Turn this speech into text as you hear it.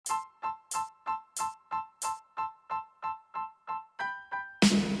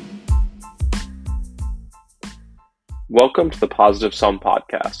Welcome to the Positive Sum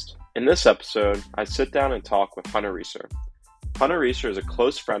podcast. In this episode, I sit down and talk with Hunter Reeser. Hunter Reeser is a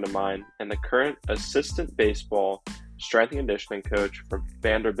close friend of mine and the current assistant baseball strength and conditioning coach for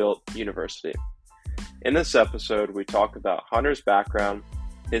Vanderbilt University. In this episode, we talk about Hunter's background,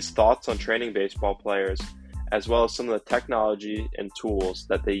 his thoughts on training baseball players, as well as some of the technology and tools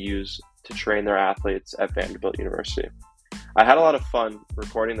that they use to train their athletes at Vanderbilt University. I had a lot of fun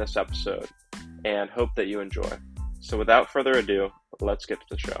recording this episode and hope that you enjoy. So without further ado, let's get to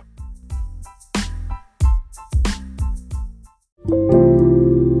the show.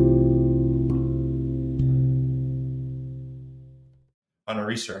 Hunter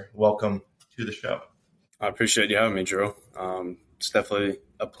Reeser, welcome to the show. I appreciate you having me, Drew. It's definitely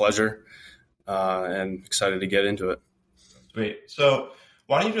a pleasure and excited to get into it. Sweet. So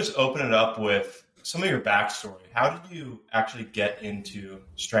why don't you just open it up with some of your backstory? How did you actually get into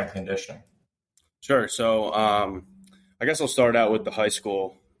strength conditioning? Sure. So I guess I'll start out with the high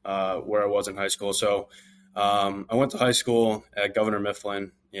school, where I was in high school. So I went to high school at Governor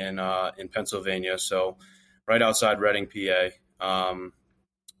Mifflin in Pennsylvania, so right outside Reading, PA,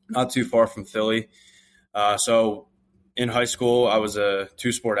 not too far from Philly. So in high school, I was a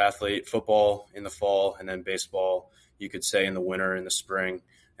two-sport athlete, football in the fall, and then baseball, you could say, in the winter, in the spring,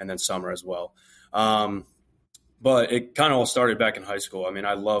 and then summer as well. But it kind of all started back in high school. I mean,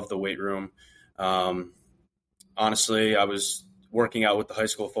 I love the weight room. Honestly, I was working out with the high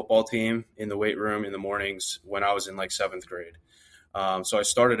school football team in the weight room in the mornings when I was in like seventh grade. So I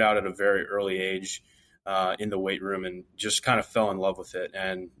started out at a very early age in the weight room and just kind of fell in love with it.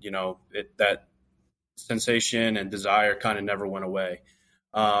 And, you know, that sensation and desire kind of never went away.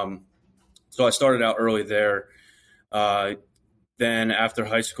 So I started out early there. Then after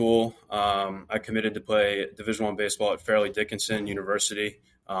high school, I committed to play Division I baseball at Fairleigh Dickinson University,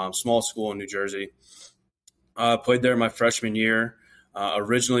 small school in New Jersey. Played there my freshman year.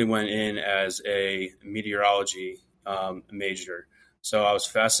 Originally went in as a meteorology major. So I was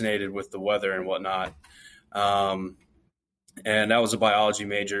fascinated with the weather and whatnot. And that was a biology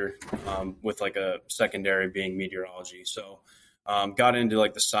major with like a secondary being meteorology. So got into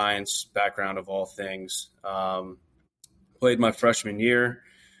like the science background of all things. Played my freshman year.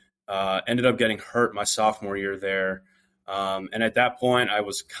 Ended up getting hurt my sophomore year there. And at that point, I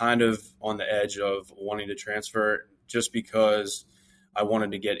was kind of on the edge of wanting to transfer just because I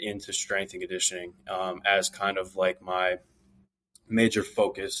wanted to get into strength and conditioning as kind of like my major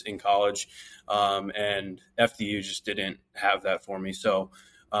focus in college. And FDU just didn't have that for me. So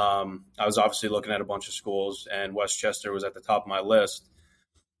I was obviously looking at a bunch of schools, and Westchester was at the top of my list.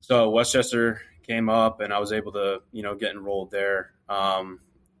 So Westchester came up, and I was able to, get enrolled there,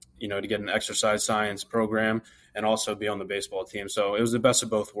 to get an exercise science program and also be on the baseball team. So it was the best of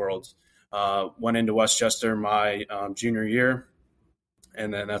both worlds. Went into Westchester my junior year,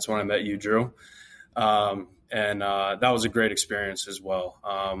 and then that's when I met you, Drew. And that was a great experience as well.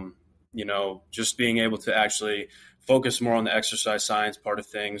 Just being able to actually focus more on the exercise science part of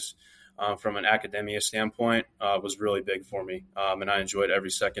things from an academia standpoint was really big for me. And I enjoyed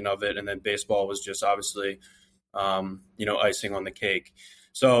every second of it. And then baseball was just obviously, icing on the cake.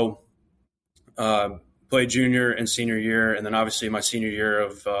 So played junior and senior year, and then obviously my senior year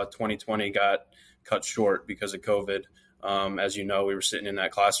of 2020 got cut short because of COVID. As you know, we were sitting in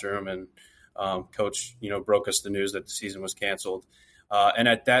that classroom, and coach, broke us the news that the season was canceled. And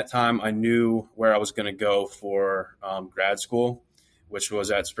at that time, I knew where I was going to go for grad school, which was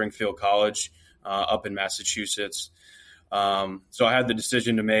at Springfield College up in Massachusetts. So I had the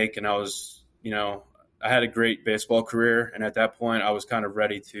decision to make, and I was, I had a great baseball career, and at that point, I was kind of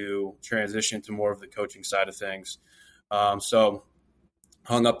ready to transition to more of the coaching side of things. So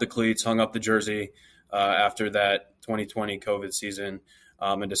hung up the cleats, hung up the jersey after that 2020 COVID season,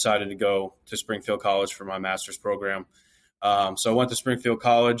 and decided to go to Springfield College for my master's program. So I went to Springfield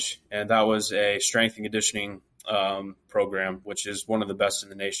College, and that was a strength and conditioning program, which is one of the best in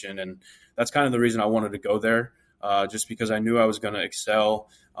the nation. And that's kind of the reason I wanted to go there. Just because I knew I was going to excel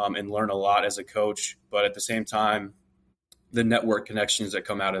and learn a lot as a coach. But at the same time, the network connections that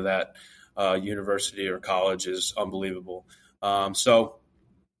come out of that university or college is unbelievable. So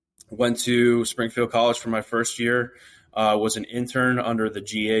went to Springfield College for my first year, was an intern under the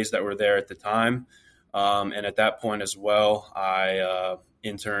GAs that were there at the time. And at that point as well, I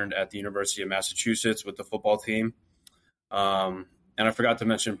interned at the University of Massachusetts with the football team. And I forgot to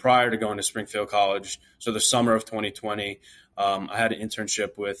mention, prior to going to Springfield College, so the summer of 2020, I had an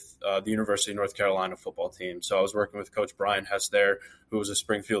internship with the University of North Carolina football team. So I was working with Coach Brian Hess there, who was a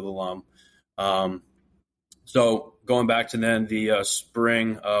Springfield alum. So going back to then the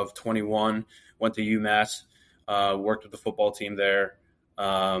spring of 21, went to UMass, worked with the football team there.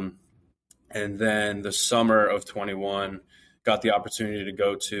 And then the summer of 21, got the opportunity to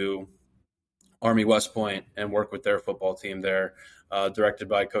go to Army West Point and work with their football team there, directed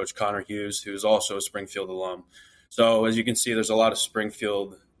by Coach Connor Hughes, who's also a Springfield alum. So as you can see, there's a lot of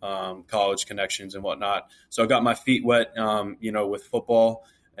Springfield college connections and whatnot. So I got my feet wet, with football,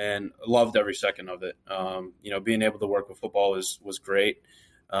 and loved every second of it. Being able to work with football was great.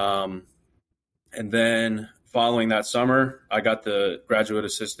 And then following that summer, I got the graduate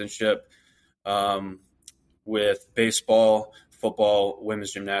assistantship with baseball, football,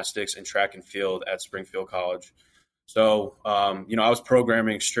 women's gymnastics, and track and field at Springfield College. So, I was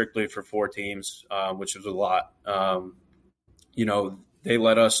programming strictly for 4 teams, which was a lot. They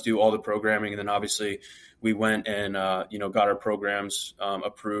let us do all the programming, and then obviously we went and, got our programs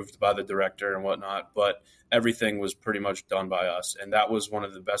approved by the director and whatnot. But everything was pretty much done by us. And that was one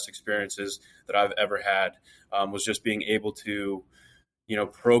of the best experiences that I've ever had, was just being able to,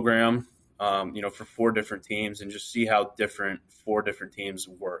 program, for 4 different teams and just see how different 4 different teams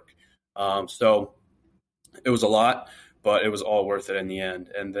work. So it was a lot, but it was all worth it in the end.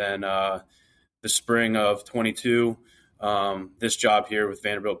 And then the spring of 22, this job here with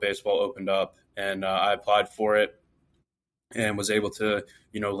Vanderbilt baseball opened up, and I applied for it and was able to,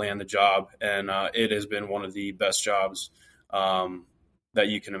 land the job. And it has been one of the best jobs that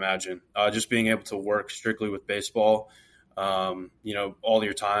you can imagine. Just being able to work strictly with baseball, all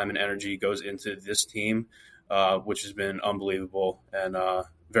your time and energy goes into this team, which has been unbelievable, and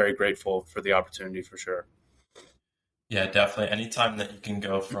very grateful for the opportunity for sure. Yeah, definitely. Anytime that you can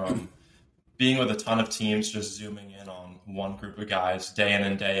go from being with a ton of teams, just zooming in on one group of guys day in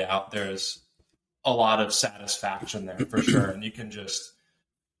and day out, there's a lot of satisfaction there for sure. And you can just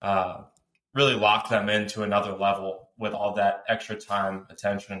really lock them into another level with all that extra time,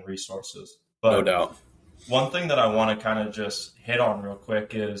 attention, and resources. But no doubt. One thing that I want to kind of just hit on real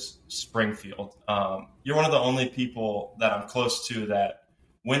quick is Springfield. You're one of the only people that I'm close to that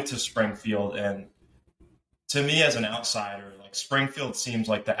went to Springfield. And to me as an outsider, like Springfield seems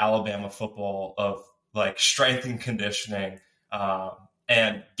like the Alabama football of like strength and conditioning,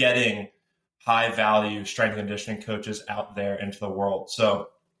 and getting high value strength and conditioning coaches out there into the world. So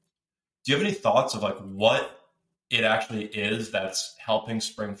do you have any thoughts of like what it actually is that's helping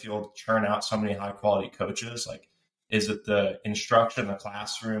Springfield churn out so many high quality coaches? Like, is it the instruction, the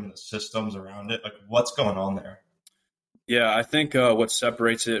classroom, the systems around it? Like, what's going on there? Yeah, I think what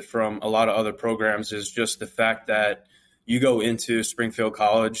separates it from a lot of other programs is just the fact that you go into Springfield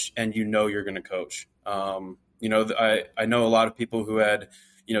College and you're going to coach. I know a lot of people who had,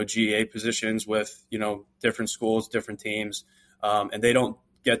 GA positions with, different schools, different teams, and they don't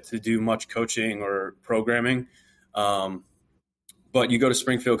get to do much coaching or programming. But you go to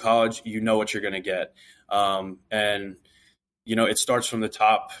Springfield College, you know what you're going to get. And it starts from the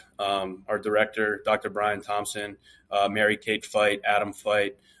top. Our director, Dr. Brian Thompson, Mary Kate Fight, Adam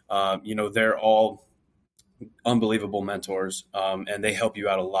Fight, they're all unbelievable mentors. And they help you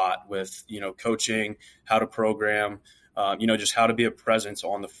out a lot with, coaching, how to program, just how to be a presence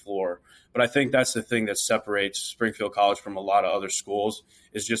on the floor. But I think that's the thing that separates Springfield College from a lot of other schools,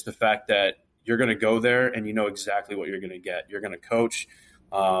 is just the fact that you're going to go there and you know exactly what you're going to get. You're going to coach.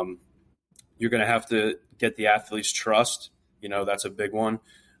 You're going to have to get the athletes' trust. That's a big one.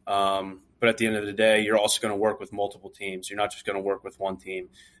 But at the end of the day, you're also going to work with multiple teams. You're not just going to work with one team.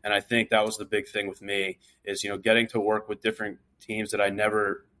 And I think that was the big thing with me is, getting to work with different teams that I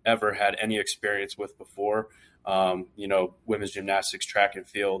never, ever had any experience with before. Women's gymnastics, track and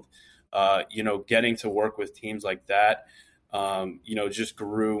field, getting to work with teams like that, just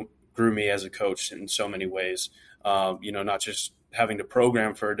grew me as a coach in so many ways. Not just having to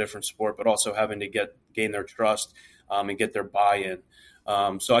program for a different sport, but also having to gain their trust and get their buy-in.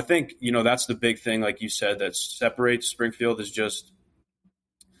 So I think, that's the big thing, like you said, that separates Springfield is just,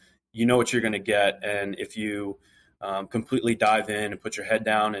 what you're going to get. And if you completely dive in and put your head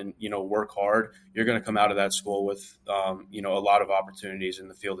down and, work hard, you're going to come out of that school with, a lot of opportunities in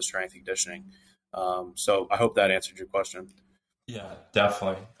the field of strength and conditioning. So I hope that answered your question. Yeah,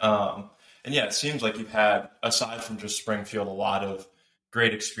 definitely. And yeah, it seems like you've had, aside from just Springfield, a lot of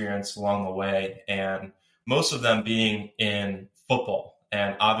great experience along the way, and most of them being in football.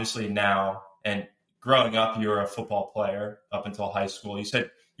 And obviously now, and growing up, you were a football player up until high school. You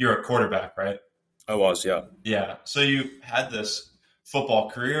said you're a quarterback, right? I was, yeah. Yeah. So you had this football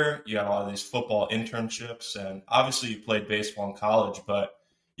career, you had a lot of these football internships, and obviously you played baseball in college, but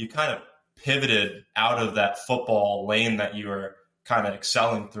you kind of pivoted out of that football lane that you were kind of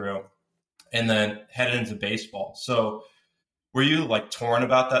excelling through and then headed into baseball. So Were you like torn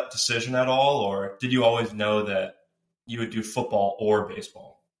about that decision at all, or did you always know that you would do football or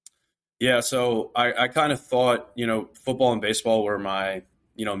baseball? Yeah, so I kind of thought, football and baseball were my,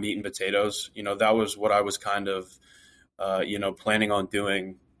 meat and potatoes. That was what I was kind of, planning on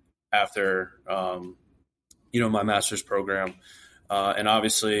doing after, my master's program. And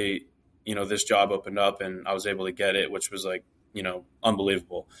obviously, this job opened up and I was able to get it, which was like,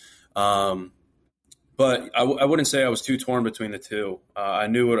 unbelievable. Um, but I wouldn't say I was too torn between the two. I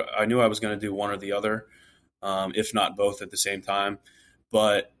knew I was going to do one or the other, if not both at the same time.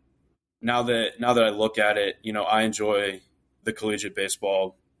 But now that I look at it, I enjoy the collegiate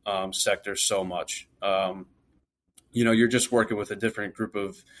baseball sector so much. You're just working with a different group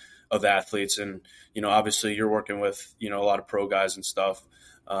of athletes, and obviously you're working with a lot of pro guys and stuff,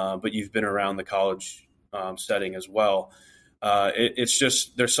 but you've been around the college setting as well. It's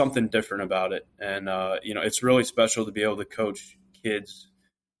just there's something different about it, and it's really special to be able to coach kids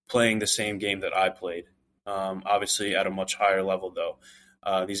playing the same game that I played. Obviously, at a much higher level, though.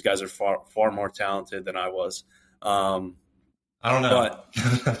 These guys are far more talented than I was. I don't know,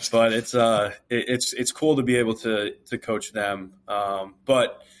 but it's cool to be able to coach them.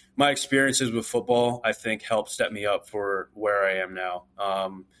 But my experiences with football, I think, helped set me up for where I am now.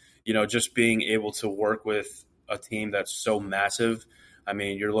 Just being able to work with a team that's so massive. I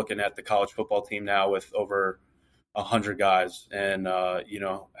mean, you're looking at the college football team now with over 100 guys, and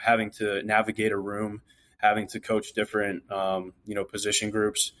having to navigate a room, having to coach different position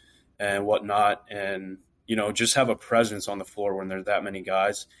groups and whatnot, and just have a presence on the floor when there's that many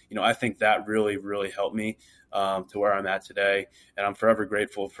guys. I think that really, really helped me to where I'm at today, and I'm forever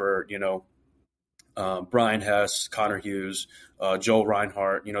grateful for Brian Hess, Connor Hughes, Joel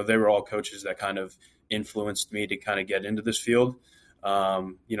Reinhardt. They were all coaches that kind of influenced me to kind of get into this field.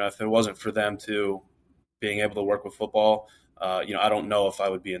 If it wasn't for them to being able to work with football, I don't know if I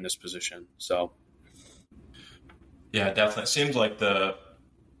would be in this position. So. Yeah, definitely. It seems like the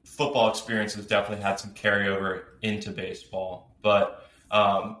football experience has definitely had some carryover into baseball. But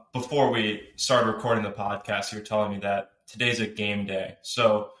before we started recording the podcast, you were telling me that today's a game day.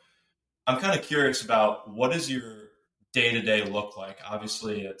 So I'm kind of curious about what does your day-to-day look like?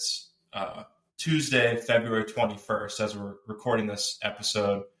 Obviously, it's Tuesday, February 21st, as we're recording this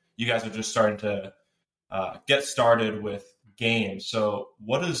episode. You guys are just starting to get started with games. So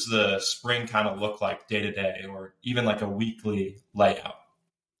what does the spring kind of look like day to day, or even like a weekly layout?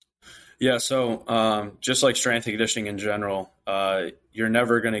 Yeah, so just like strength and conditioning in general, you're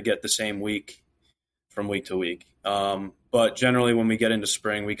never going to get the same week from week to week. But generally when we get into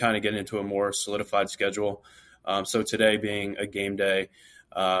spring, we kind of get into a more solidified schedule. So today being a game day,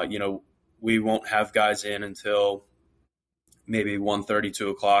 we won't have guys in until maybe 1:30, 2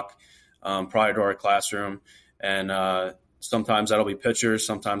 o'clock prior to our classroom. And sometimes that'll be pitchers,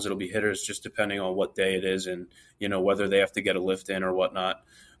 sometimes it'll be hitters, just depending on what day it is and, whether they have to get a lift in or whatnot.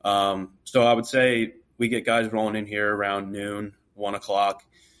 So I would say we get guys rolling in here around noon, 1 o'clock.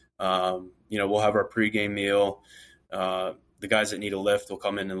 We'll have our pregame meal. The guys that need a lift will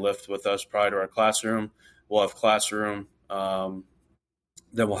come in and lift with us prior to our classroom. We'll have classroom.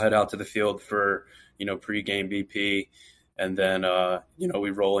 Then we'll head out to the field for, pregame BP. And then, we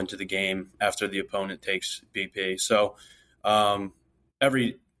roll into the game after the opponent takes BP. So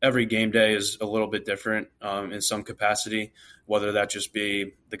every game day is a little bit different in some capacity, whether that just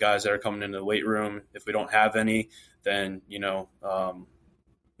be the guys that are coming into the weight room. If we don't have any, then,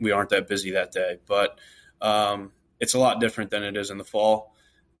 we aren't that busy that day. But it's a lot different than it is in the fall,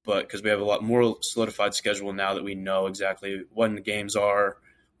 but because we have a lot more solidified schedule now that we know exactly when the games are,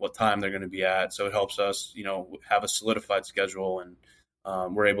 what time they're going to be at. So it helps us, have a solidified schedule, and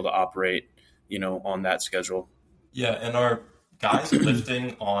we're able to operate, on that schedule. Yeah. And are guys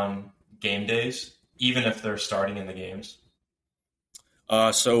lifting on game days, even if they're starting in the games?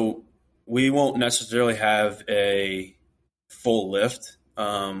 So we won't necessarily have a full lift.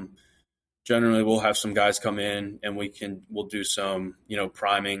 Generally we'll have some guys come in and we'll do some,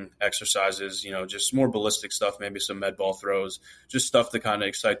 priming exercises, just more ballistic stuff, maybe some med ball throws, just stuff to kind of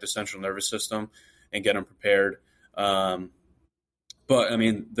excite the central nervous system and get them prepared. But I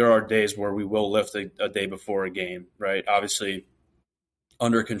mean, there are days where we will lift a day before a game, right? Obviously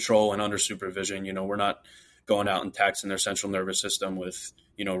under control and under supervision, we're not going out and taxing their central nervous system with,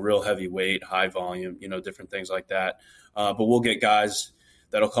 real heavy weight, high volume, different things like that. But we'll get guys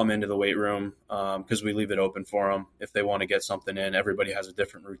that'll come into the weight room because we leave it open for them if they want to get something in. Everybody has a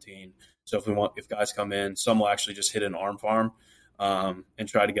different routine. So if guys come in, some will actually just hit an arm farm and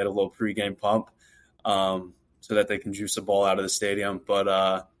try to get a little pregame pump so that they can juice the ball out of the stadium.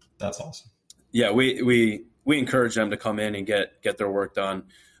 But that's awesome. Yeah, we we encourage them to come in and get their work done,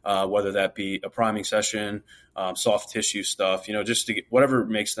 whether that be a priming session, soft tissue stuff, just to get whatever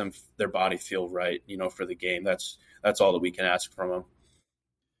makes their body feel right, for the game. That's all that we can ask from them.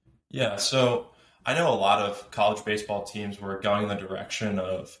 Yeah, so I know a lot of college baseball teams were going in the direction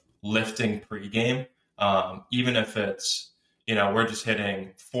of lifting pregame, even if it's, we're just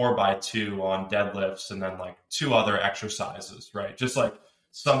hitting 4x2 on deadlifts and then like two other exercises, right? Just like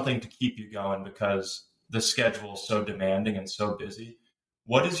something to keep you going because the schedule is so demanding and so busy.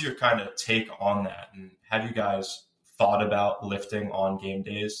 What is your kind of take on that? And have you guys thought about lifting on game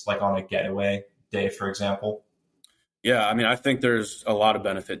days, like on a getaway day, for example? Yeah, I mean, I think there's a lot of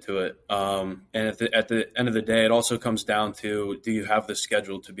benefit to it. And at the end of the day, it also comes down to, do you have the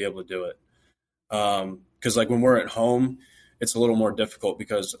schedule to be able to do it? Because like when we're at home, it's a little more difficult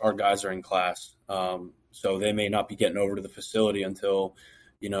because our guys are in class. So they may not be getting over to the facility until,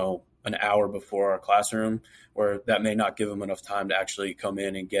 an hour before our classroom, where that may not give them enough time to actually come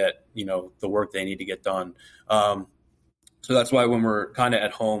in and get, the work they need to get done. So that's why when we're kind of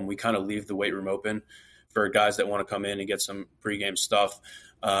at home, we kind of leave the weight room open for guys that want to come in and get some pregame stuff.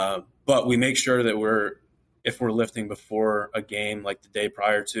 But we make sure that if we're lifting before a game, like the day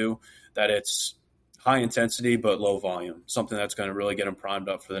prior to, that it's high intensity but low volume, something that's going to really get them primed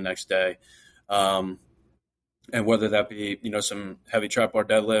up for the next day. And whether that be, some heavy trap bar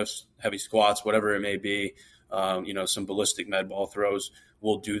deadlifts, heavy squats, whatever it may be, some ballistic med ball throws,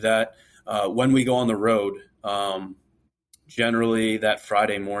 we'll do that. When we go on the road, generally that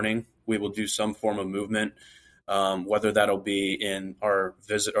Friday morning, we will do some form of movement, whether that'll be in our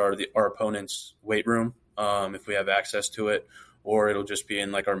opponent's weight room, if we have access to it, or it'll just be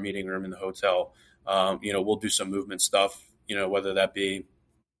in like our meeting room in the hotel. We'll do some movement stuff, whether that be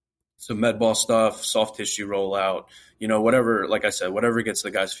some med ball stuff, soft tissue rollout, whatever, like I said, whatever gets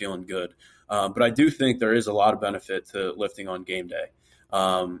the guys feeling good. But I do think there is a lot of benefit to lifting on game day,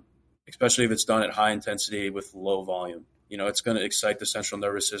 especially if it's done at high intensity with low volume. It's going to excite the central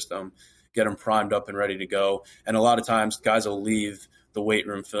nervous system, get them primed up and ready to go. And a lot of times guys will leave the weight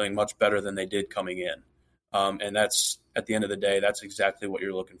room feeling much better than they did coming in. And that's, at the end of the day, that's exactly what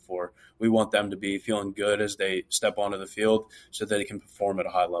you're looking for. We want them to be feeling good as they step onto the field so that they can perform at a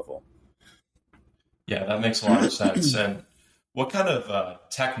high level. Yeah, that makes a lot of sense. And what kind of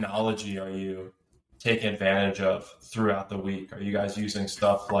technology are you taking advantage of throughout the week? Are you guys using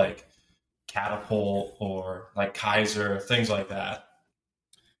stuff like Catapult or like Kaiser, things like that?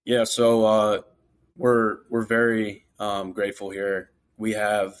 Yeah, so we're very grateful here. We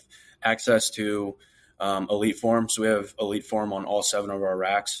have access to Elite Form, so we have Elite Form on all 7 of our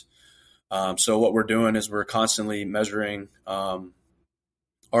racks. So what we're doing is we're constantly measuring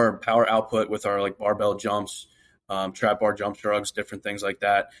our power output with our like barbell jumps, trap bar jump shrugs, different things like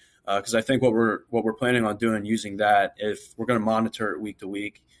that. Because I think what we're planning on doing using that, if we're going to monitor it week to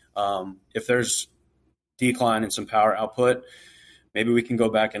week, if there's decline in some power output, maybe we can go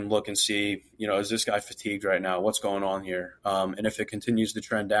back and look and see, is this guy fatigued right now? What's going on here? And if it continues to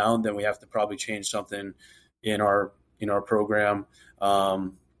trend down, then we have to probably change something in our program,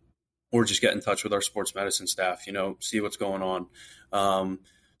 or just get in touch with our sports medicine staff, see what's going on.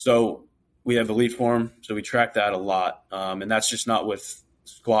 So we have Elite Form, so we track that a lot. And that's just not with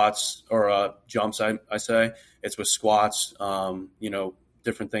squats or jumps, I say. It's with squats,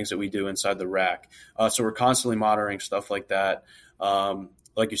 different things that we do inside the rack. So we're constantly monitoring stuff like that.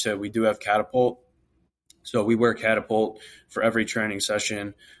 Like you said, we do have Catapult. So we wear Catapult for every training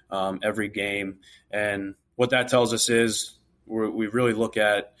session, every game. And what that tells us is we really look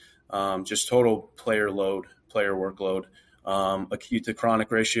at just total player workload. Acute to chronic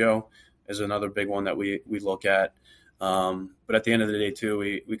ratio is another big one that we look at. But at the end of the day, too,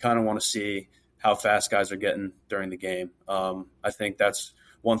 we kind of want to see how fast guys are getting during the game. I think that's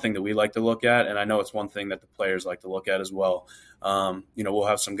one thing that we like to look at, and I know it's one thing that the players like to look at as well. We'll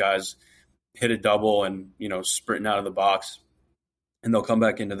have some guys hit a double and, sprinting out of the box, and they'll come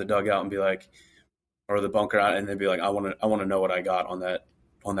back into the dugout and be like, or the bunker out, and they'd be like, I want to know what I got on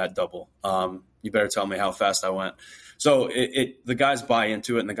that double. You better tell me how fast I went. So the guys buy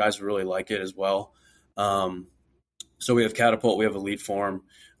into it, and the guys really like it as well. So we have Catapult, we have Elite Form,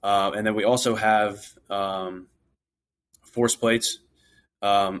 and then we also have force plates.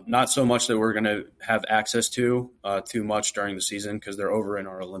 Not so much that we're going to have access to too much during the season because they're over in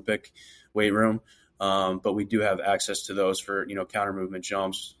our Olympic weight room. But we do have access to those for, counter movement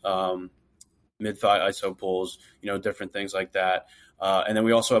jumps, mid-thigh iso pulls, different things like that. And then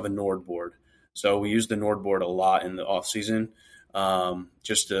we also have a Nord board. So we use the Nord board a lot in the off season,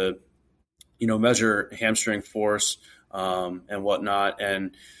 just to, measure hamstring force, and whatnot.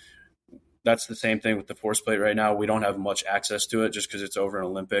 And That's the same thing with the force plate right now. We don't have much access to it just because it's over an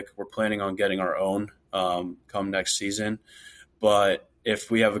Olympic. We're planning on getting our own come next season. But if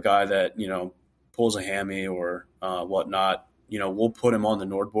we have a guy that, pulls a hammy or whatnot, we'll put him on the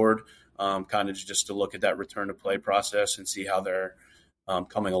Nord board kind of just to look at that return to play process and see how they're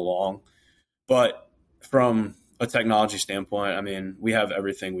coming along. But from a technology standpoint, I mean, we have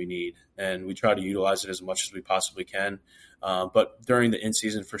everything we need and we try to utilize it as much as we possibly can. But during the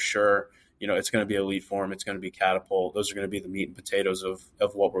in-season, for sure, it's going to be elite form. It's going to be catapult. Those are going to be the meat and potatoes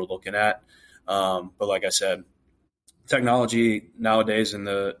of what we're looking at. But like I said, technology nowadays in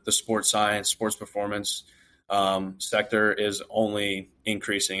the sports science, sports performance sector is only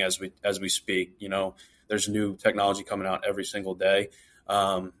increasing as we speak. There's new technology coming out every single day.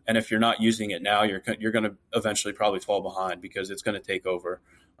 And if you're not using it now, you're going to eventually probably fall behind because it's going to take over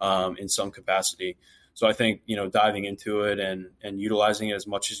in some capacity. So I think, diving into it and utilizing it as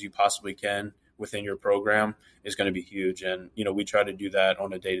much as you possibly can within your program is going to be huge. And, we try to do that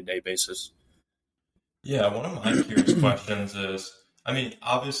on a day-to-day basis. Yeah, one of my curious questions is, I mean,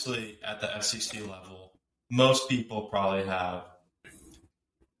 obviously at the SEC level, most people probably have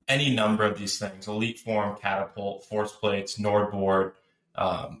any number of these things: elite form, catapult, force plates, Nordboard,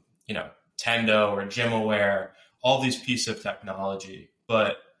 Tendo or GymAware, all these pieces of technology.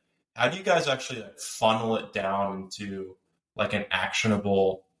 But how do you guys actually funnel it down into an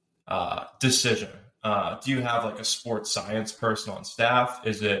actionable decision? Do you have a sports science person on staff?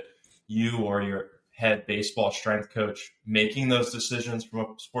 Is it you or your head baseball strength coach making those decisions from a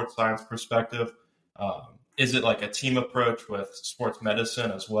sports science perspective? Is it a team approach with sports medicine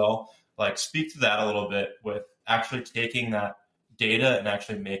as well? Speak to that a little bit with actually taking that data and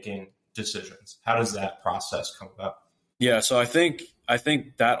actually making decisions. How does that process come about? Yeah, so I think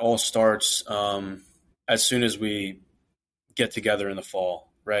that all starts as soon as we get together in the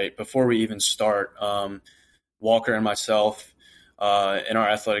fall, right? Before we even start, Walker and myself and our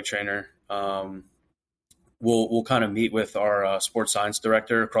athletic trainer, we'll kind of meet with our sports science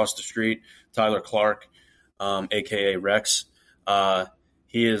director across the street, Tyler Clark, aka Rex.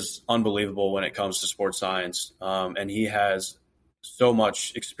 He is unbelievable when it comes to sports science, and he has so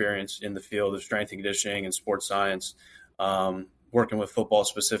much experience in the field of strength and conditioning and sports science, working with football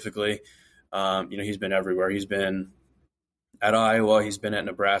specifically. He's been everywhere. He's been at Iowa. He's been at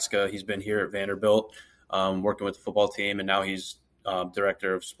Nebraska. He's been here at Vanderbilt, working with the football team, and now he's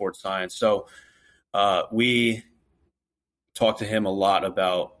director of sports science. So we talk to him a lot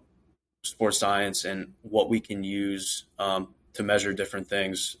about sports science and what we can use to measure different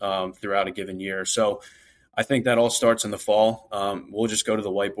things throughout a given year. So I think that all starts in the fall. We'll just go to the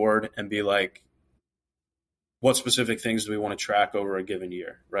whiteboard and be like, what specific things do we want to track over a given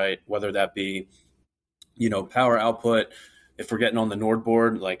year, right? Whether that be, power output, if we're getting on the Nord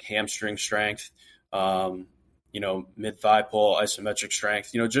board, like hamstring strength, mid-thigh pull, isometric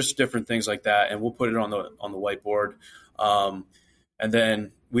strength, just different things like that. And we'll put it on the whiteboard. And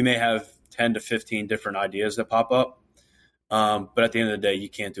then we may have 10 to 15 different ideas that pop up. But at the end of the day, you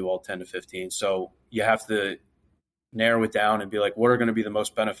can't do all 10 to 15. So you have to narrow it down and be like, what are going to be the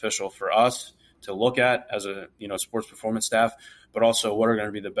most beneficial for us to look at as a, sports performance staff, but also what are going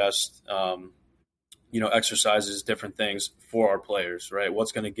to be the best, exercises, different things for our players, right?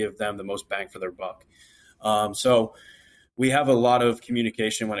 What's going to give them the most bang for their buck. So we have a lot of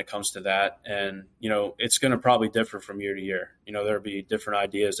communication when it comes to that. And, it's going to probably differ from year to year. There'll be different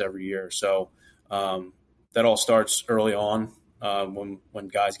ideas every year. So that all starts early on when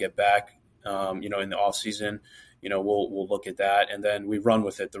guys get back, in the off season, we'll look at that and then we run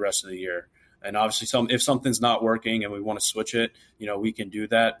with it the rest of the year. And obviously if something's not working and we want to switch it, we can do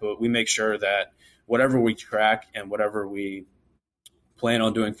that, but we make sure that whatever we track and whatever we plan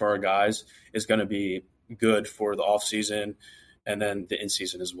on doing for our guys is going to be good for the off season and then the in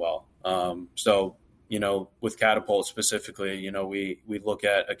season as well. So, with catapult specifically, we look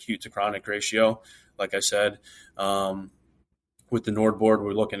at acute to chronic ratio. Like I said, with the Nord board,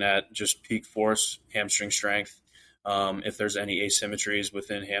 we're looking at just peak force, hamstring strength. If there's any asymmetries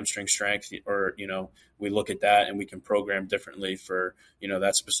within hamstring strength or, we look at that and we can program differently for,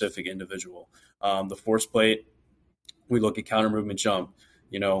 that specific individual. The force plate, we look at counter movement jump,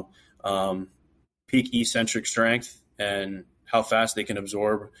 peak eccentric strength and how fast they can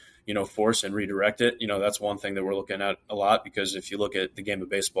absorb, force and redirect it. That's one thing that we're looking at a lot because if you look at the game of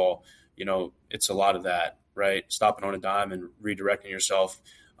baseball, it's a lot of that, right? Stopping on a dime and redirecting yourself,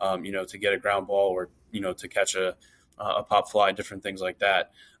 to get a ground ball or, to catch a pop fly, different things like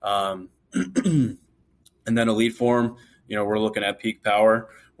that. And then elite form, we're looking at peak power.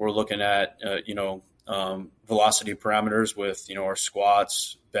 We're looking at, velocity parameters with, our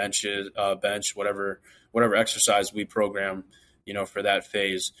squats, bench, whatever exercise we program, for that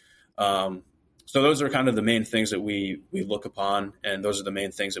phase. So those are kind of the main things that we look upon, and those are the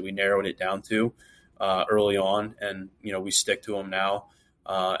main things that we narrowed it down to early on, and we stick to them now.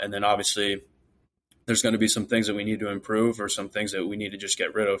 And then obviously there's going to be some things that we need to improve or some things that we need to just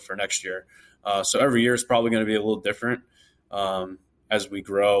get rid of for next year. So every year is probably going to be a little different as we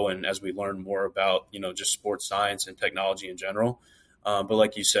grow and as we learn more about just sports science and technology in general. But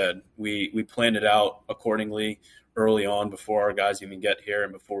like you said, we planned it out accordingly early on before our guys even get here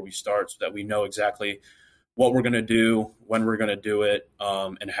and before we start, so that we know exactly what we're going to do, when we're going to do it,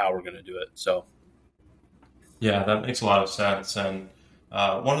 and how we're going to do it. So, yeah, that makes a lot of sense. And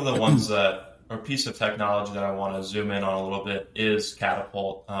one of the ones or piece of technology that I want to zoom in on a little bit is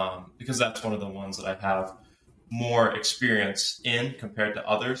Catapult, because that's one of the ones that I have more experience in compared to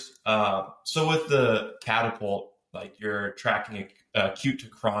others. So with the Catapult, like you're tracking acute to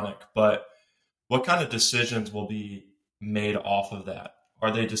chronic, but what kind of decisions will be made off of that? Are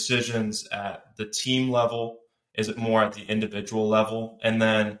they decisions at the team level? Is it more at the individual level? And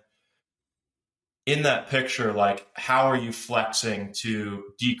then in that picture, like, how are you flexing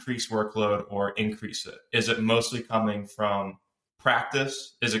to decrease workload or increase it? Is it mostly coming from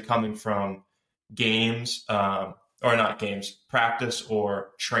practice? Is it coming from games, or not games, practice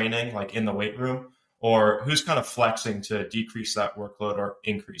or training, like in the weight room? Or who's kind of flexing to decrease that workload or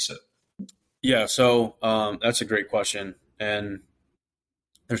increase it? Yeah, so that's a great question, and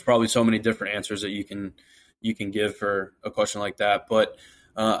there's probably so many different answers that you can give for a question like that. But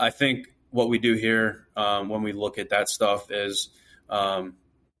I think what we do here when we look at that stuff is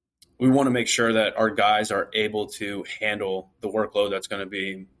we want to make sure that our guys are able to handle the workload that's going to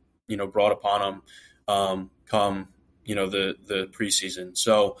be brought upon them come the preseason.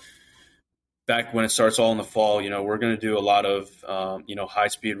 So back when it starts all in the fall, we're going to do a lot of high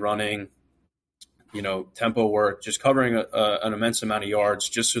speed running, tempo work, just covering an immense amount of yards,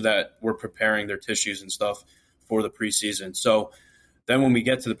 just so that we're preparing their tissues and stuff for the preseason. So then when we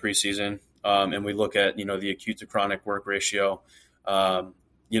get to the preseason and we look at, the acute to chronic work ratio,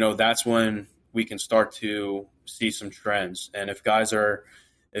 that's when we can start to see some trends. And if guys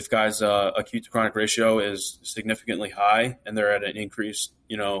acute to chronic ratio is significantly high and they're at an increased,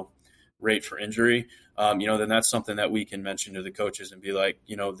 rate for injury, then that's something that we can mention to the coaches and be like,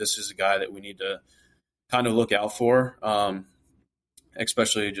 this is a guy that we need to kind of look out for,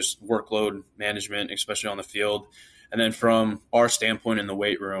 especially just workload management, especially on the field. And then from our standpoint in the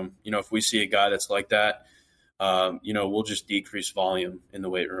weight room, if we see a guy that's like that, we'll just decrease volume in the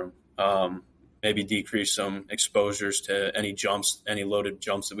weight room, maybe decrease some exposures to any jumps, any loaded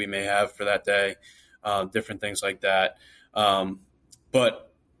jumps that we may have for that day, different things like that. But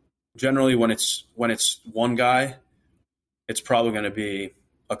generally when it's one guy, it's probably going to be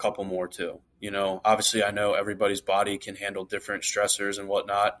a couple more too. Obviously I know everybody's body can handle different stressors and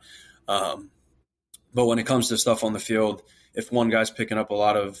whatnot. But when it comes to stuff on the field, if one guy's picking up a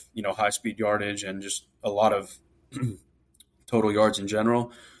lot of, high speed yardage and just a lot of total yards in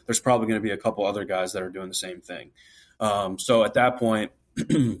general, there's probably going to be a couple other guys that are doing the same thing. So at that point,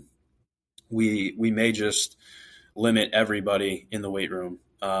 we may just limit everybody in the weight room,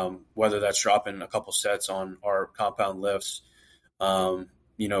 whether that's dropping a couple sets on our compound lifts,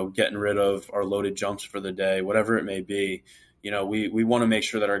 getting rid of our loaded jumps for the day, whatever it may be. We want to make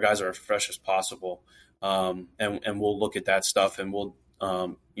sure that our guys are as fresh as possible. And we'll look at that stuff and we'll,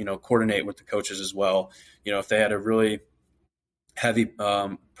 coordinate with the coaches as well. If they had a really heavy,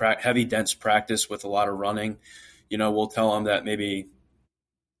 dense practice with a lot of running, we'll tell them that maybe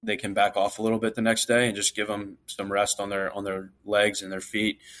they can back off a little bit the next day and just give them some rest on their legs and their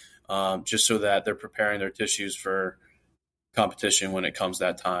feet, just so that they're preparing their tissues for competition when it comes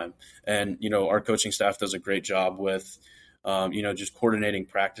that time. And, our coaching staff does a great job with, just coordinating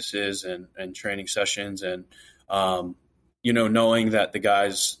practices and training sessions and, knowing that the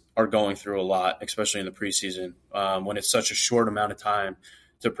guys are going through a lot, especially in the preseason, when it's such a short amount of time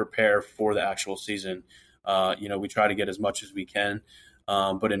to prepare for the actual season. We try to get as much as we can,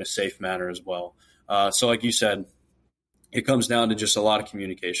 but in a safe manner as well. So like you said, it comes down to just a lot of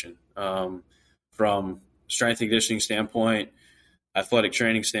communication, from strength and conditioning standpoint, athletic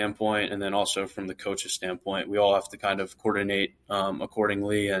training standpoint, and then also from the coach's standpoint. We all have to kind of coordinate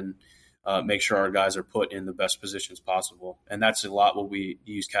accordingly and make sure our guys are put in the best positions possible. And that's a lot what we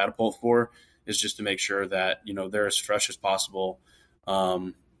use Catapult for, is just to make sure that, they're as fresh as possible,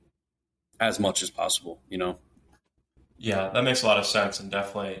 as much as possible, Yeah, that makes a lot of sense and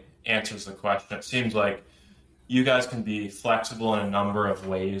definitely answers the question. It seems like you guys can be flexible in a number of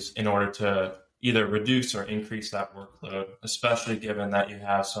ways in order to either reduce or increase that workload, especially given that you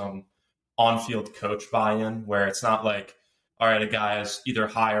have some on-field coach buy-in where it's not like, all right, a guy is either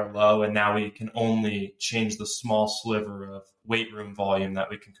high or low, and now we can only change the small sliver of weight room volume that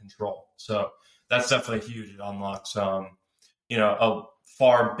we can control. So that's definitely huge. It unlocks, a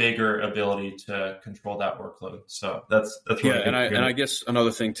far bigger ability to control that workload. So that's really good. And I guess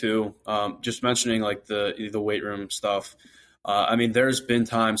another thing too, just mentioning like the weight room stuff. I mean, there's been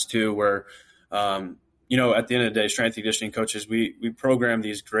times too where, at the end of the day, strength and conditioning coaches, we program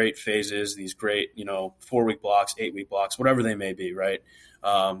these great phases, these great, 4-week blocks, 8-week blocks, whatever they may be, right?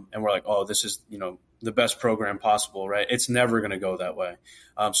 And we're like, oh, this is, the best program possible, right? It's never going to go that way.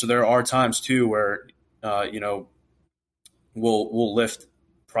 So there are times too where, we'll lift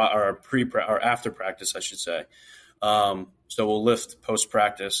or after practice, I should say. So we'll lift post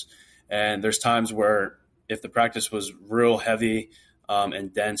practice, and there's times where if the practice was real heavy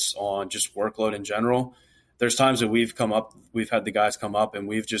and dense on just workload in general, there's times that we've had the guys come up and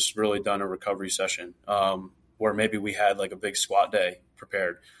we've just really done a recovery session where maybe we had like a big squat day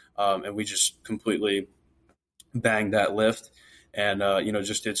prepared and we just completely banged that lift and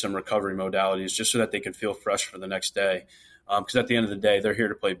just did some recovery modalities just so that they could feel fresh for the next day. Because at the end of the day, they're here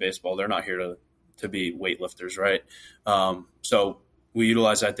to play baseball. They're not here to be weightlifters, right? So we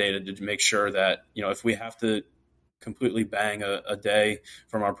utilize that data to make sure that, if we have to completely bang a day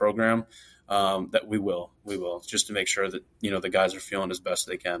from our program, that we will, just to make sure that, the guys are feeling as best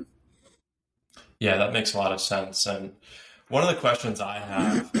they can. Yeah, that makes a lot of sense. And one of the questions I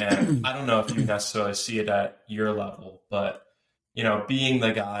have, and I don't know if you necessarily see it at your level, but, being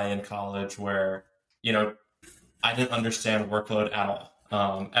the guy in college where, I didn't understand workload at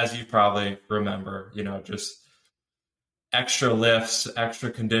all. As you probably remember, just extra lifts,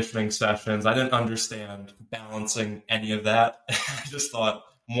 extra conditioning sessions. I didn't understand balancing any of that. I just thought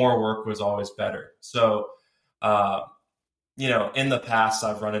more work was always better. So, in the past,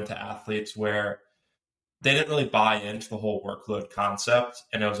 I've run into athletes where they didn't really buy into the whole workload concept.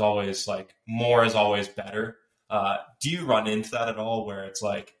 And it was always like, more is always better. Do you run into that at all where it's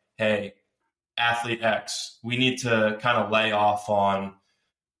like, hey, athlete X, we need to kind of lay off on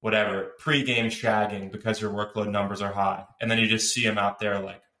whatever pre-game shagging because your workload numbers are high, and then you just see them out there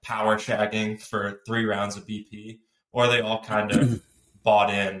like power shagging for 3 rounds of BP, or are they all kind of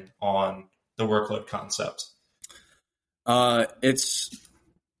bought in on the workload concept? I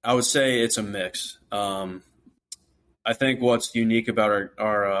would say it's a mix. I think what's unique about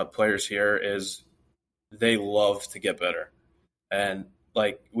our players here is they love to get better, and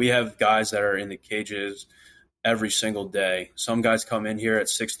like we have guys that are in the cages every single day. Some guys come in here at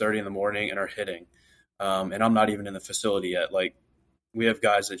 6:30 in the morning and are hitting. And I'm not even in the facility yet. Like we have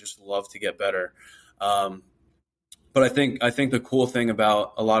guys that just love to get better. But I think the cool thing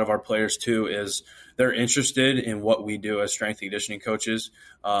about a lot of our players too is they're interested in what we do as strength and conditioning coaches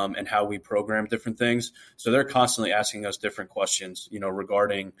and how we program different things. So they're constantly asking us different questions,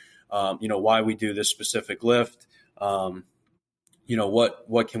 regarding, why we do this specific lift. What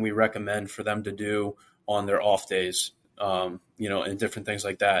can we recommend for them to do on their off days, and different things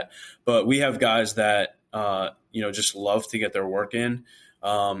like that. But we have guys that, just love to get their work in.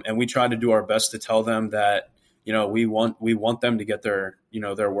 And we try to do our best to tell them that, we want them to get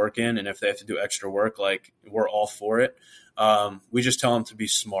their work in. And if they have to do extra work, like we're all for it. We just tell them to be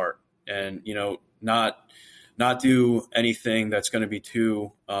smart and, not do anything that's going to be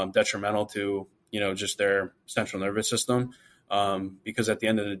too detrimental to, just their central nervous system. Because at the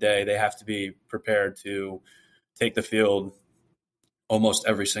end of the day, they have to be prepared to take the field almost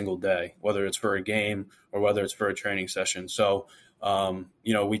every single day, whether it's for a game or whether it's for a training session. So,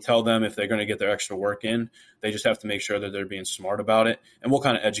 we tell them if they're going to get their extra work in, they just have to make sure that they're being smart about it. And we'll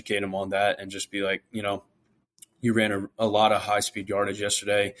kind of educate them on that and just be like, you ran a lot of high-speed yardage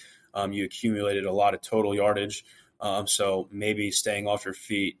yesterday. You accumulated a lot of total yardage. So maybe staying off your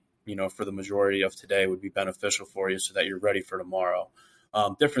feet, for the majority of today would be beneficial for you so that you're ready for tomorrow.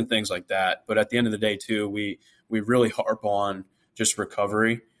 Different things like that. But at the end of the day, too, we really harp on just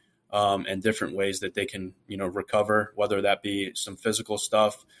recovery and different ways that they can, recover, whether that be some physical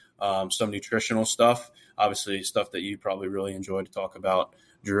stuff, some nutritional stuff, obviously stuff that you probably really enjoy to talk about,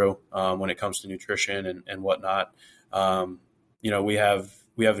 Drew, when it comes to nutrition and whatnot. We have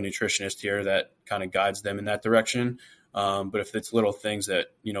a nutritionist here that kind of guides them in that direction. But if it's little things that,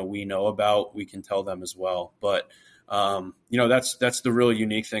 we know about, we can tell them as well. But, that's the really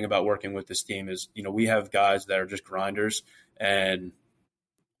unique thing about working with this team is, we have guys that are just grinders and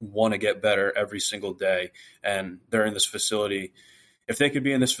want to get better every single day. And they're in this facility. If they could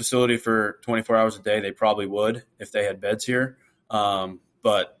be in this facility for 24 hours a day, they probably would if they had beds here.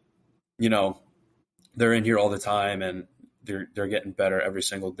 But, they're in here all the time and they're getting better every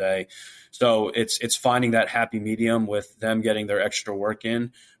single day. So it's finding that happy medium with them getting their extra work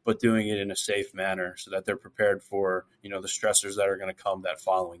in, but doing it in a safe manner so that they're prepared for, the stressors that are going to come that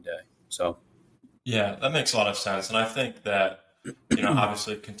following day. So Yeah, that makes a lot of sense. And I think that,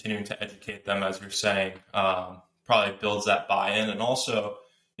 obviously continuing to educate them, as you're saying, probably builds that buy-in. And also,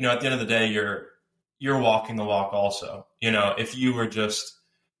 at the end of the day, you're walking the walk also. If you were just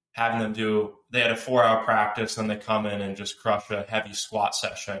having them they had a 4-hour practice, and they come in and just crush a heavy squat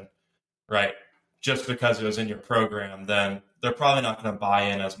session, right? Just because it was in your program, then they're probably not going to buy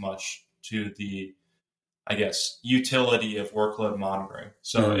in as much to the, I guess, utility of workload monitoring.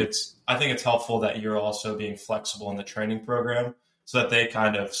 So I think it's helpful that you're also being flexible in the training program so that they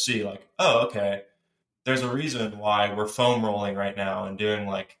kind of see like, oh, okay, there's a reason why we're foam rolling right now and doing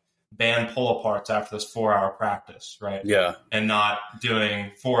like band pull aparts after this 4-hour practice, right? Yeah. And not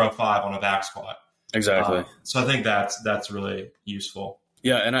doing 405 on a back squat. Exactly. So I think that's really useful.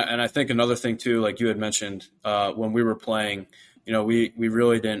 Yeah, and I think another thing too, like you had mentioned, when we were playing, we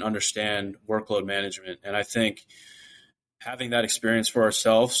really didn't understand workload management, and I think having that experience for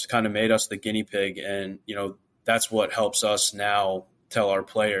ourselves kind of made us the guinea pig, and that's what helps us now tell our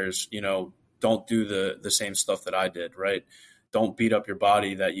players, don't do the same stuff that I did, right? Don't beat up your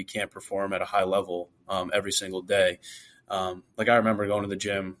body that you can't perform at a high level every single day. Like I remember going to the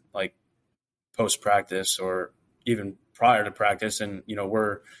gym like post practice or even prior to practice, and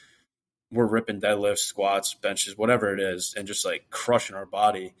we're ripping deadlifts, squats, benches, whatever it is, and just like crushing our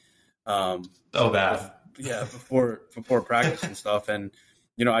body. So bad. Yeah, before practice and stuff. And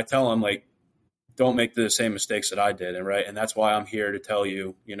I tell them like, don't make the same mistakes that I did, and that's why I'm here to tell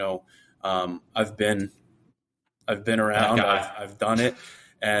you. I've been around, I've done it,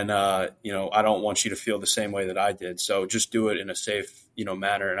 and I don't want you to feel the same way that I did. So just do it in a safe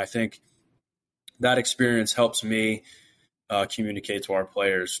manner. And I think that experience helps me communicate to our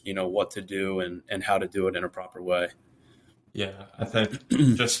players, what to do and how to do it in a proper way. Yeah, I think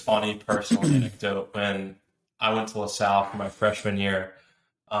just funny personal anecdote. When I went to LaSalle for my freshman year,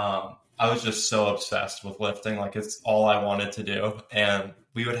 I was just so obsessed with lifting. Like it's all I wanted to do. And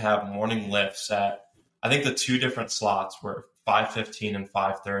we would have morning lifts at, I think the two different slots were 5:15 and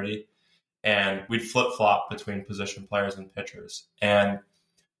 5:30. And we'd flip-flop between position players and pitchers. And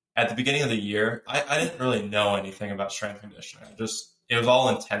at the beginning of the year, I didn't really know anything about strength conditioning. It was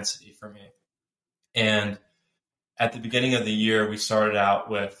all intensity for me. And at the beginning of the year, we started out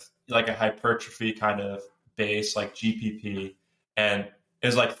with like a hypertrophy kind of base, like GPP. And it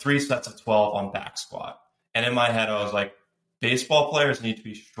was like 3 sets of 12 on back squat. And in my head, I was like, baseball players need to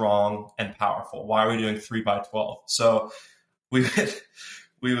be strong and powerful. Why are we doing 3x12? So we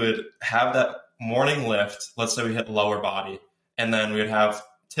would have that morning lift. Let's say we hit lower body. And then we would have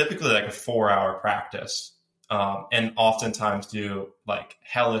typically like a 4-hour practice, and oftentimes do like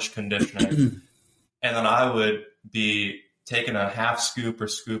hellish conditioning. And then I would be taking a half scoop or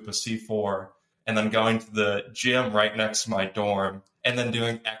scoop of C4 and then going to the gym right next to my dorm and then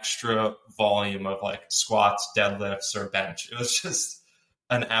doing extra volume of like squats, deadlifts, or bench. It was just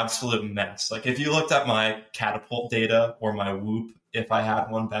an absolute mess. Like if you looked at my catapult data or my whoop, if I had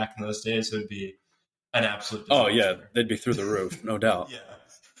one back in those days, it would be an absolute disaster. Oh yeah, they'd be through the roof, no doubt. Yeah.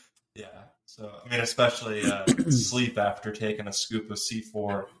 So, I mean, especially sleep after taking a scoop of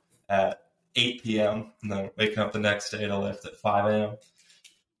C4 at 8 p.m. and then waking up the next day to lift at 5 a.m.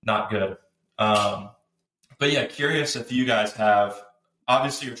 Not good. But yeah, curious if you guys have,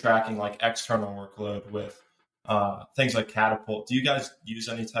 obviously you're tracking like external workload with things like Catapult. Do you guys use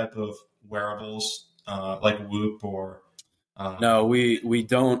any type of wearables like Whoop or? No, we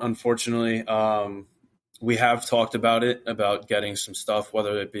don't, unfortunately. We have talked about it, about getting some stuff,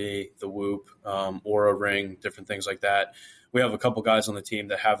 whether it be the Whoop or a ring, different things like that. We have a couple guys on the team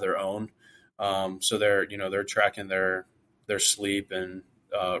that have their own. So they're tracking their sleep and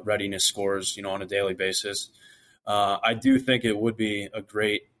readiness scores, on a daily basis. I do think it would be a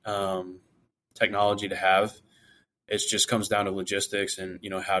great technology to have. It just comes down to logistics and,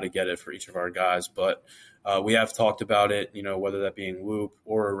 how to get it for each of our guys. But we have talked about it, whether that being Whoop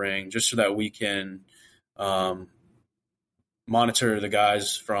or a ring, just so that we can monitor the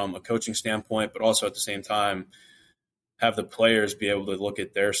guys from a coaching standpoint, but also at the same time have the players be able to look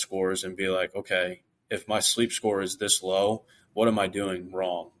at their scores and be like, okay, if my sleep score is this low, what am I doing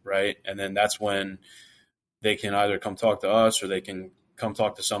wrong, right? And then that's when they can either come talk to us or they can come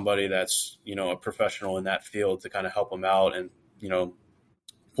talk to somebody that's, a professional in that field to kind of help them out and,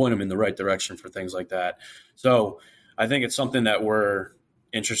 point them in the right direction for things like that. So I think it's something that we're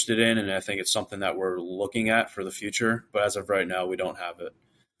interested in, and I think it's something that we're looking at for the future. But as of right now, we don't have it.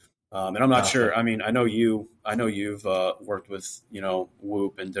 And I'm not Gotcha. sure. I mean, I know you've worked with,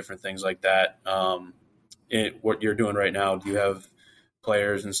 Whoop and different things like that. What you're doing right now, do you have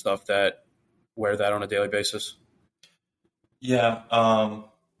players and stuff that wear that on a daily basis? Yeah,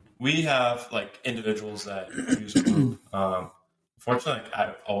 we have like individuals that use Whoop. Unfortunately,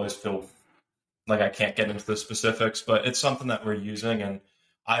 I always feel like I can't get into the specifics, but it's something that we're using, and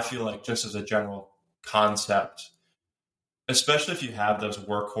I feel like just as a general concept, especially if you have those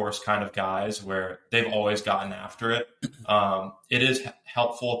workhorse kind of guys where they've always gotten after it, it is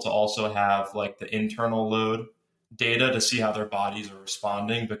helpful to also have like the internal load data to see how their bodies are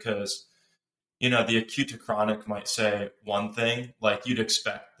responding because the acute to chronic might say one thing, like you'd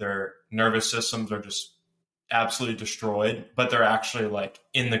expect their nervous systems are just absolutely destroyed, but they're actually like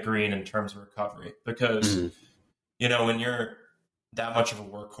in the green in terms of recovery. Because, Mhm. when you're that much of a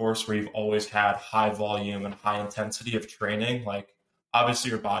workhorse where you've always had high volume and high intensity of training, like obviously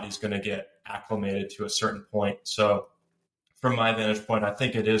your body's going to get acclimated to a certain point. So, from my vantage point, I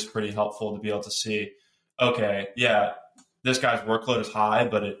think it is pretty helpful to be able to see, okay, yeah, this guy's workload is high,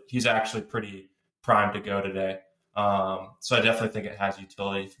 but he's actually pretty primed to go today. So I definitely think it has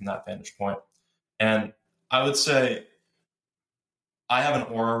utility from that vantage point. And I would say I have an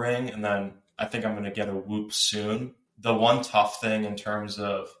Aura ring, and then I think I'm going to get a Whoop soon. The one tough thing in terms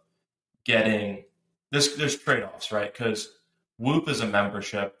of getting there's trade offs, right? Because Whoop is a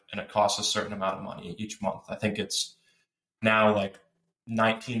membership, and it costs a certain amount of money each month. I think it's now like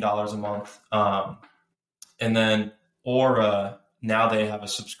 $19 a month. And then Aura, now they have a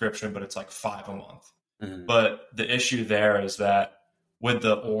subscription, but it's like $5 a month. Mhm. But the issue there is that with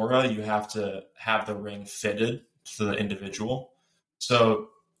the Aura, you have to have the ring fitted to the individual. So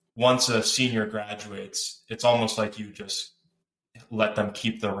once a senior graduates, it's almost like you just let them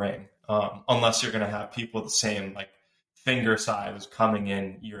keep the ring, unless you're going to have people the same like finger size coming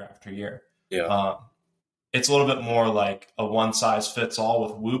in year after year. Yeah. Um, it's a little bit more like a one size fits all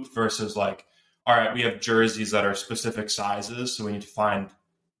with Whoop versus like, all right, we have jerseys that are specific sizes, so we need to find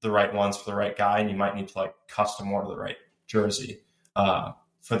the right ones for the right guy, and you might need to like custom order the right jersey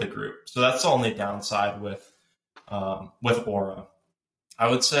for the group. So that's the only downside with Aura. I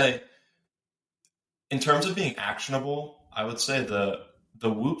would say, in terms of being actionable, I would say the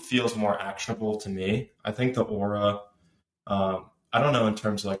Whoop feels more actionable to me. I think the Aura, I don't know in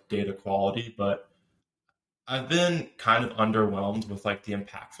terms of like data quality, but I've been kind of underwhelmed with like the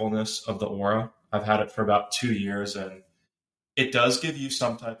impactfulness of the Aura. I've had it for about 2 years, and it does give you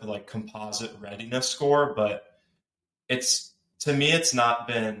some type of like composite readiness score, but it's to me it's not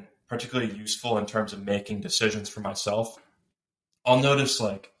been particularly useful in terms of making decisions for myself. I'll notice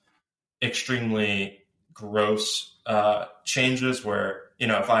like extremely gross changes where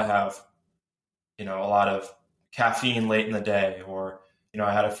if I have a lot of caffeine late in the day, or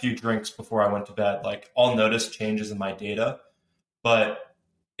I had a few drinks before I went to bed, like I'll notice changes in my data. But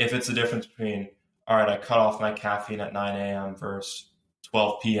if it's a difference between, all right, I cut off my caffeine at 9 a.m. versus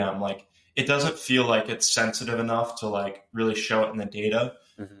 12 p.m., like it doesn't feel like it's sensitive enough to like really show it in the data.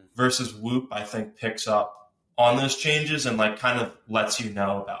 Mhm. Versus Whoop, I think picks up on those changes and like kind of lets you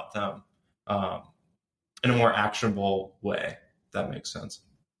know about them um, in a more actionable way. If that makes sense.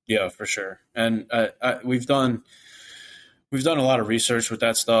 Yeah, for sure. And we've done a lot of research with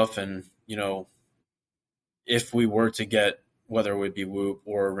that stuff, and if we were to get, whether it would be Whoop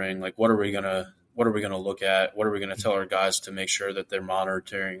or a ring, like what are we gonna look at? What are we gonna tell our guys to make sure that they're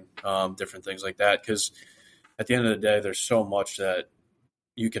monitoring different things like that? Because at the end of the day, there's so much that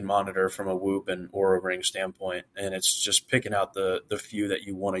you can monitor from a Whoop and or a ring standpoint, and it's just picking out the few that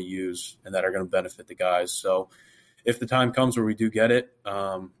you want to use and that are going to benefit the guys. So if the time comes where we do get it,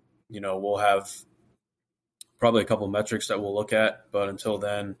 we'll have probably a couple of metrics that we'll look at. But until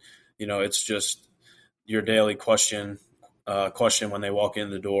then, it's just your daily question when they walk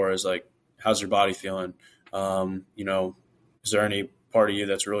in the door is like, how's your body feeling? Is there any part of you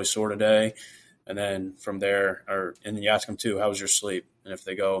that's really sore today? And then from there, and then you ask them too, how was your sleep? And if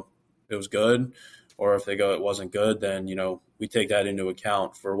they go, it was good, or if they go, it wasn't good, then, we take that into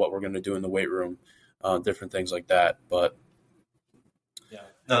account for what we're going to do in the weight room, different things like that. But Yeah,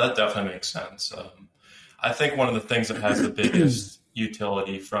 no, that definitely makes sense. I think one of the things that has the biggest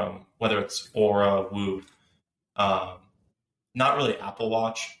utility from whether it's Aura, Whoop, um, not really Apple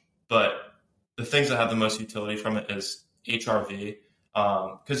Watch, but the things that have the most utility from it is HRV.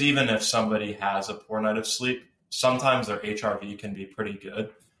 Because even if somebody has a poor night of sleep, sometimes their HRV can be pretty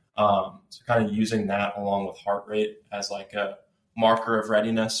good. So kind of using that along with heart rate as like a marker of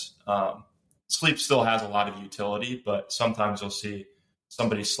readiness. Sleep still has a lot of utility, but sometimes you'll see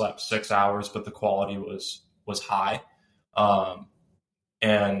somebody slept 6 hours, but the quality was high.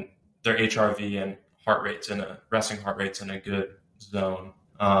 And their HRV and resting heart rates in a good zone.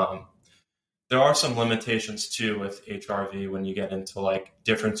 There are some limitations too with HRV when you get into like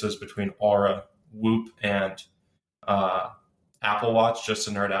differences between Aura, Whoop, and Apple Watch. Just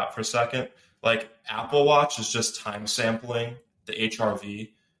to nerd out for a second, like Apple Watch is just time sampling the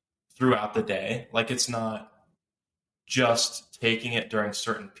HRV throughout the day. Like it's not just taking it during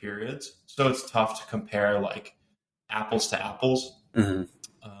certain periods, so it's tough to compare like apples to apples. Mm-hmm.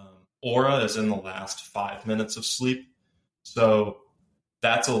 Aura is in the last 5 minutes of sleep, so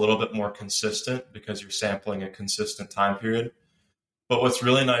that's a little bit more consistent because you're sampling a consistent time period. But what's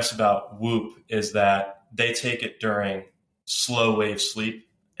really nice about Whoop is that they take it during slow wave sleep,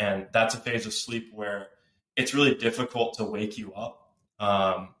 and that's a phase of sleep where it's really difficult to wake you up.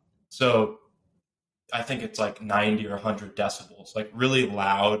 So I think it's like 90 or 100 decibels, like really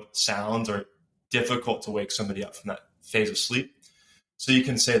loud sounds are difficult to wake somebody up from that phase of sleep. So you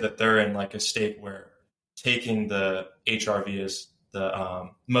can say that they're in like a state where taking the HRV is the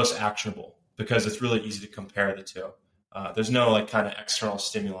most actionable because it's really easy to compare the two. There's no like kind of external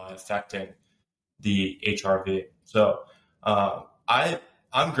stimuli affecting the HRV. So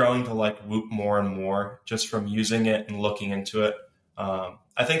I'm growing to like Whoop more and more just from using it and looking into it.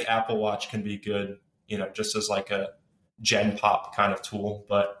 I think Apple Watch can be good, just as like a gen pop kind of tool,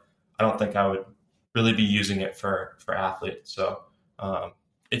 but I don't think I would really be using it for athletes. So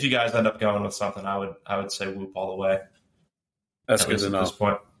if you guys end up going with something, I would say Whoop all the way. That's good to know. At this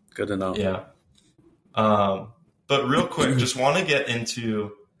point. Good to know. Yeah. But real quick, just want to get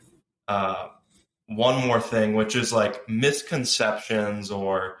into one more thing, which is like misconceptions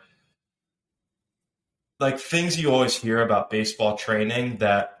or like things you always hear about baseball training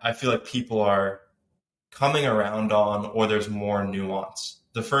that I feel like people are coming around on, or there's more nuance.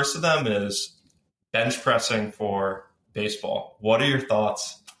 The first of them is bench pressing for baseball. What are your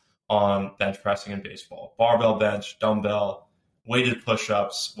thoughts on bench pressing in baseball? Barbell bench, dumbbell, weighted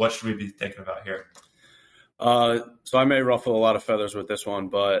push-ups. What should we be thinking about here? So I may ruffle a lot of feathers with this one,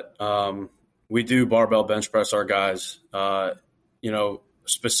 but we do barbell bench press our guys,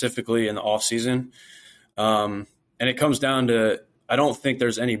 specifically in the off season. And it comes down to, I don't think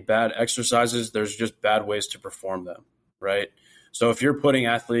there's any bad exercises. There's just bad ways to perform them. Right. So if you're putting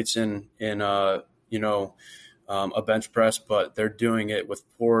athletes in a bench press, but they're doing it with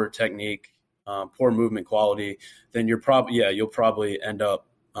poor technique, poor movement quality, then you'll probably end up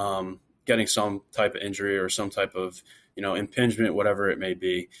getting some type of injury or some type of, impingement, whatever it may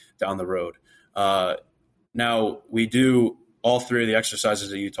be down the road. Now we do all three of the exercises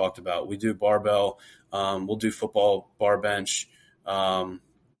that you talked about. We do barbell, we'll do football bar bench, we'll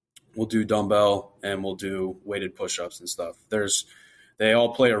do dumbbell, and we'll do weighted push-ups and stuff. They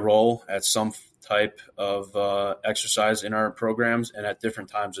all play a role at some type of exercise in our programs and at different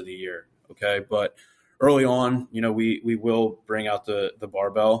times of the year. Okay. But early on, we will bring out the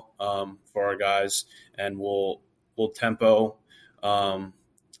barbell for our guys, and we'll tempo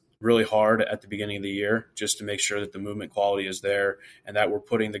really hard at the beginning of the year just to make sure that the movement quality is there and that we're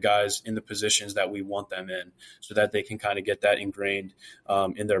putting the guys in the positions that we want them in so that they can kind of get that ingrained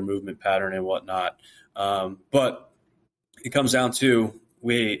in their movement pattern and whatnot. But it comes down to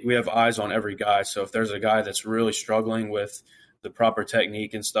we have eyes on every guy. So if there's a guy that's really struggling with the proper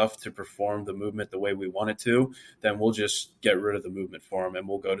technique and stuff to perform the movement the way we want it to, then we'll just get rid of the movement for him and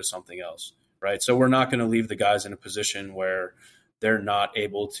we'll go to something else, right? So we're not going to leave the guys in a position where they're not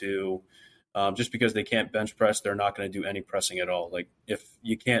able to, just because they can't bench press, they're not going to do any pressing at all. Like if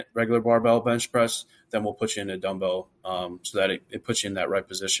you can't regular barbell bench press, then we'll put you in a dumbbell so that it puts you in that right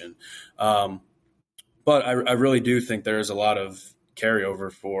position. But I really do think there is a lot of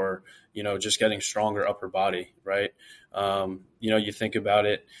carryover for, just getting stronger upper body, right? You think about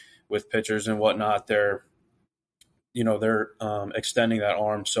it with pitchers and whatnot, they're extending that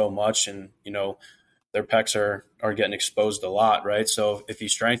arm so much and, their pecs are getting exposed a lot, right? So if you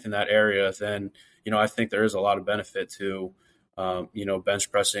strengthen that area, then, I think there is a lot of benefit to,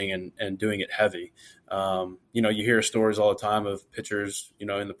 bench pressing and doing it heavy. You hear stories all the time of pitchers, in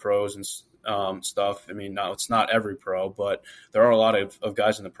the pros and stuff. I mean, now it's not every pro, but there are a lot of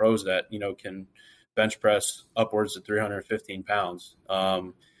guys in the pros that, can bench press upwards of 315 pounds.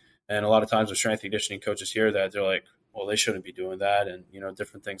 And a lot of times with strength and conditioning coaches hear that, they're like, well, they shouldn't be doing that and,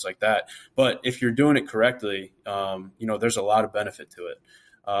 different things like that. But if you're doing it correctly, there's a lot of benefit to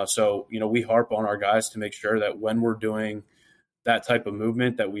it. So, we harp on our guys to make sure that when we're doing that type of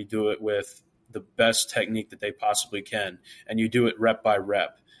movement, that we do it with the best technique that they possibly can. And you do it rep by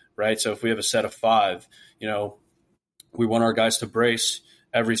rep, right? So if we have a set of 5, we want our guys to brace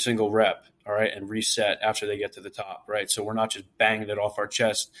every single rep all right, and reset after they get to the top, right? So we're not just banging it off our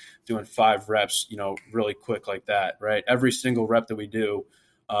chest, doing 5 reps, really quick like that, right? Every single rep that we do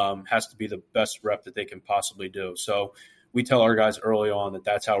has to be the best rep that they can possibly do. So we tell our guys early on that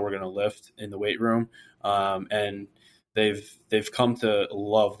that's how we're going to lift in the weight room, and they've come to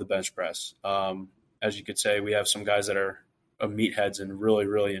love the bench press. As you could say, we have some guys that are meatheads and really,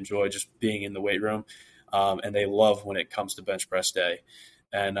 really enjoy just being in the weight room, and they love when it comes to bench press day.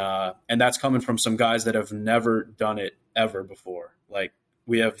 And that's coming from some guys that have never done it ever before. Like,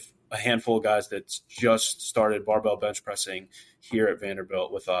 we have a handful of guys that just started barbell bench pressing here at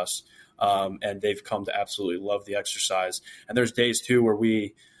Vanderbilt with us, and they've come to absolutely love the exercise. And there's days too where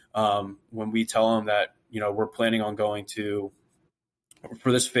when we tell them that we're planning on going to,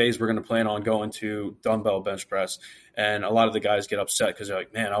 for this phase, we're going to plan on going to dumbbell bench press. And a lot of the guys get upset because they're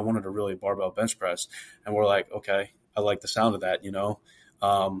like, man, I wanted to really barbell bench press. And we're like, okay, I like the sound of that,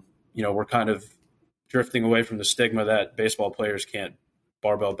 we're kind of drifting away from the stigma that baseball players can't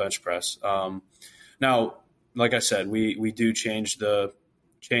barbell bench press. Now, like I said, we do change the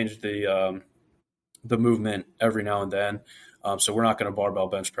movement every now and then. So we're not going to barbell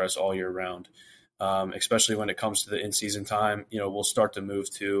bench press all year round. Especially when it comes to the in-season time, we'll start to move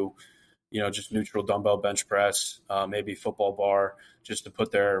to, just neutral dumbbell bench press, maybe football bar, just to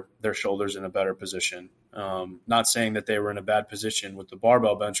put their shoulders in a better position. Not saying that they were in a bad position with the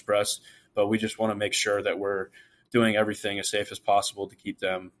barbell bench press, but we just want to make sure that we're doing everything as safe as possible to keep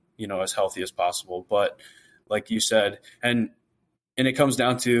them, as healthy as possible. But like you said, and it comes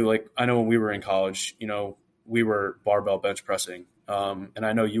down to, like, I know when we were in college, we were barbell bench pressing. And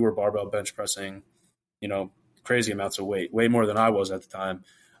I know you were barbell bench pressing, crazy amounts of weight, way more than I was at the time.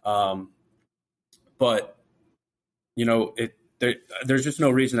 But there's just no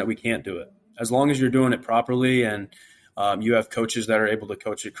reason that we can't do it. As long as you're doing it properly and you have coaches that are able to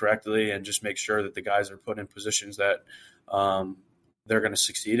coach it correctly and just make sure that the guys are put in positions that they're going to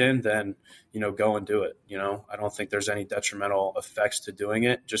succeed in, then, go and do it. I don't think there's any detrimental effects to doing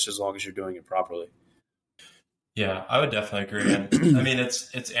it, just as long as you're doing it properly. Yeah, I would definitely agree. And I mean,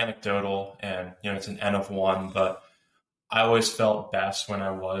 it's anecdotal and, it's an N of 1, but I always felt best when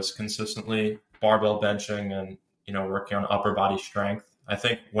I was consistently barbell benching and, working on upper body strength. I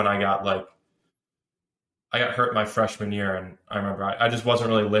think when I got hurt my freshman year, and I remember I just wasn't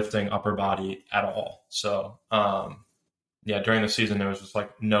really lifting upper body at all. So, during the season, there was just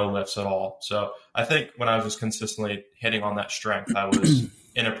no lifts at all. So I think when I was just consistently hitting on that strength, I was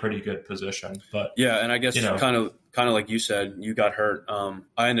in a pretty good position. But yeah, and I guess kind of like you said, you got hurt.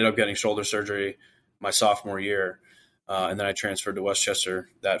 I ended up getting shoulder surgery my sophomore year, and then I transferred to Westchester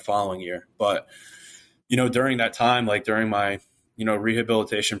that following year. But during that time, like during my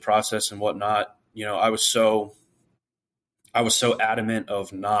rehabilitation process and whatnot, I was so adamant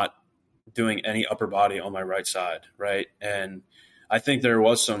of not doing any upper body on my right side, right? And I think there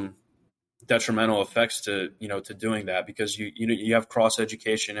was some detrimental effects to doing that, because you have cross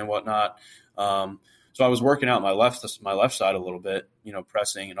education and whatnot. So I was working out my left side a little bit,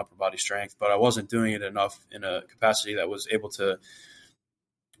 pressing and upper body strength, but I wasn't doing it enough in a capacity that was able to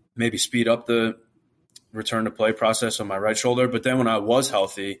maybe speed up the return to play process on my right shoulder. But then when I was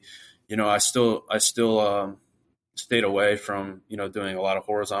healthy, I still stayed away from, doing a lot of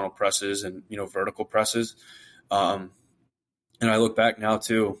horizontal presses and, vertical presses. And I look back now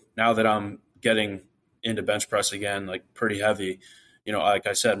too, now that I'm getting into bench press again, like pretty heavy, like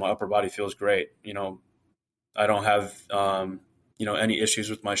I said, my upper body feels great. I don't have, any issues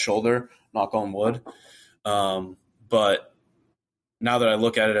with my shoulder, knock on wood. But now that I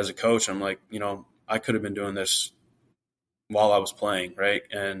look at it as a coach, I'm like, I could have been doing this while I was playing, right?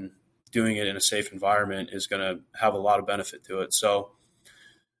 And doing it in a safe environment is going to have a lot of benefit to it. So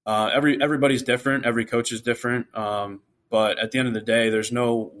everybody's different. Every coach is different. But at the end of the day, there's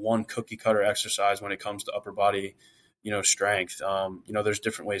no one cookie cutter exercise when it comes to upper body, strength. There's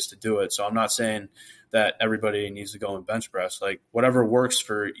different ways to do it. So I'm not saying that everybody needs to go and bench press. Like, whatever works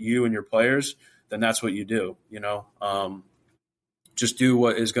for you and your players, then that's what you do. Just do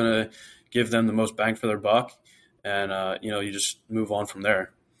what is going to give them the most bang for their buck. And, you just move on from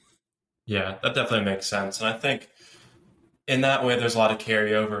there. Yeah, that definitely makes sense. And I think in that way, there's a lot of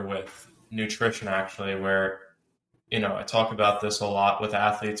carryover with nutrition, actually, where, I talk about this a lot with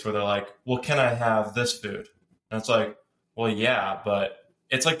athletes where they're like, well, can I have this food? And it's like, well, yeah, but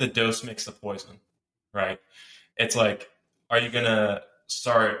it's like the dose makes the poison, right? It's like, are you going to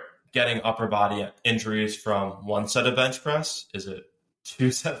start getting upper body injuries from one set of bench press? Is it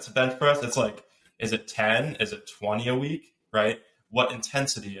 2 sets of bench press? It's like, is it 10? Is it 20 a week, right? What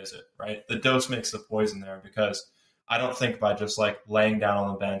intensity is it, right? The dose makes the poison there, because I don't think by just laying down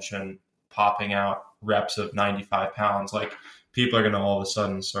on the bench and popping out reps of 95 pounds, like people are going to all of a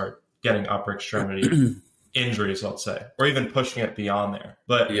sudden start getting upper extremity injuries, let's say, or even pushing it beyond there.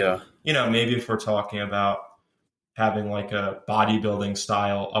 But, Yeah. Maybe if we're talking about having like a bodybuilding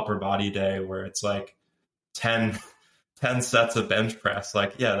style upper body day where it's like 10 sets of bench press,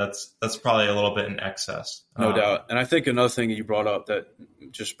 like, yeah, that's probably a little bit in excess. No doubt. And I think another thing you brought up that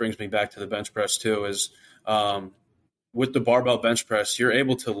just brings me back to the bench press too is with the barbell bench press, you're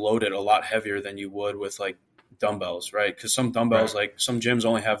able to load it a lot heavier than you would with like dumbbells, right? Because some dumbbells, like some gyms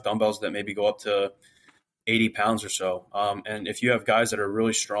only have dumbbells that maybe go up to 80 pounds or so. And if you have guys that are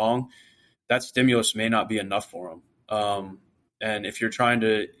really strong, that stimulus may not be enough for them. And if you're trying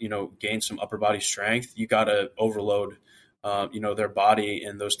to, gain some upper body strength, you got to overload, their body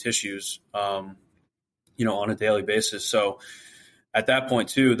and those tissues, on a daily basis. So at that point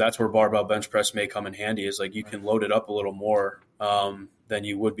too, that's where barbell bench press may come in handy, is like you can load it up a little more than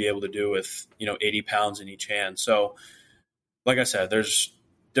you would be able to do with, 80 pounds in each hand. So like I said, there's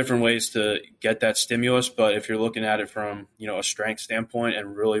different ways to get that stimulus, but if you're looking at it from, a strength standpoint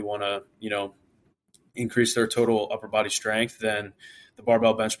and really want to, increase their total upper body strength, then the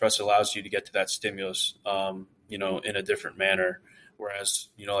barbell bench press allows you to get to that stimulus, in a different manner. Whereas,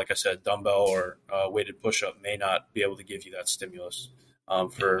 like I said, dumbbell or weighted push-up may not be able to give you that stimulus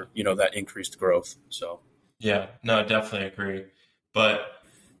for, that increased growth. So, yeah, no, definitely agree. But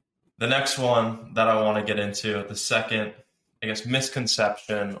the next one that I want to get into, the second, I guess,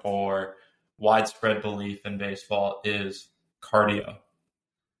 misconception or widespread belief in baseball is cardio.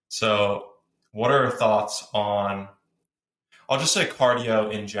 So what are your thoughts on, I'll just say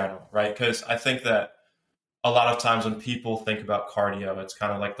cardio in general, right? Because I think that a lot of times when people think about cardio, it's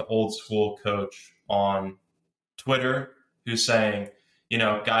kind of like the old school coach on Twitter who's saying,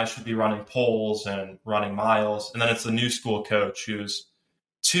 guys should be running poles and running miles. And then it's the new school coach who's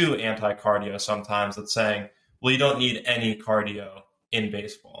too anti-cardio sometimes, that's saying, well, you don't need any cardio in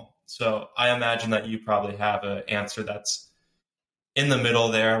baseball. So I imagine that you probably have an answer that's in the middle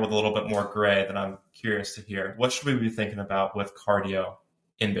there with a little bit more gray that I'm curious to hear. What should we be thinking about with cardio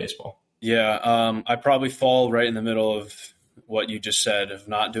in baseball? Yeah, I probably fall right in the middle of what you just said, of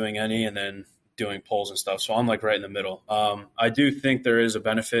not doing any and then doing polls and stuff. So I'm like right in the middle. I do think there is a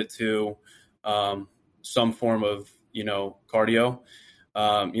benefit to some form of, cardio.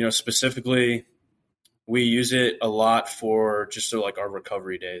 Specifically, we use it a lot for just sort of like our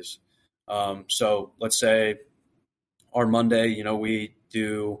recovery days. So let's say our Monday, we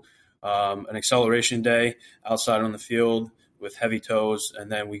do an acceleration day outside on the field with heavy toes,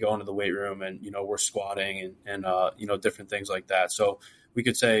 and then we go into the weight room and, we're squatting and different things like that. So we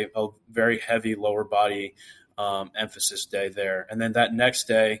could say a very heavy lower body emphasis day there. And then that next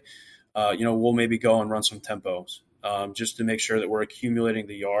day, we'll maybe go and run some tempos just to make sure that we're accumulating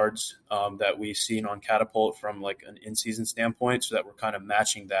the yards that we've seen on Catapult from like an in-season standpoint, so that we're kind of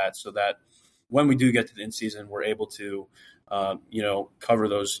matching that, so that when we do get to the in-season, we're able to, cover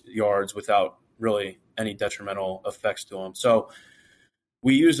those yards without really any detrimental effects to them. So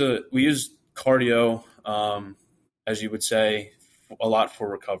we use cardio, as you would say, a lot for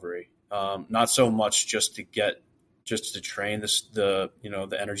recovery. Not so much just to train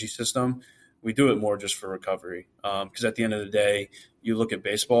the energy system. We do it more just for recovery. Because at the end of the day, you look at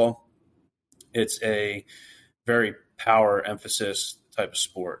baseball, it's a very power emphasis type of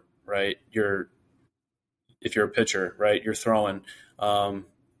sport, right? If you're a pitcher, right, you're throwing,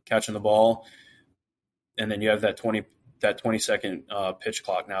 catching the ball, and then you have that 20-second pitch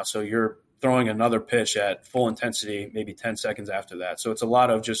clock now. So you're throwing another pitch at full intensity, maybe 10 seconds after that. So it's a lot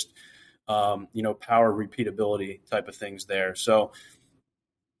of just, power repeatability type of things there. So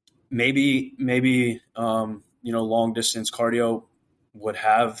maybe long distance cardio would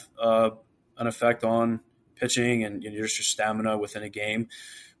have an effect on pitching and just your stamina within a game.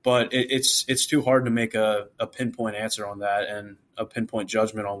 But it's too hard to make a pinpoint answer on that and a pinpoint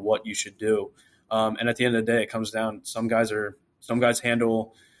judgment on what you should do. And at the end of the day, it comes down. Some guys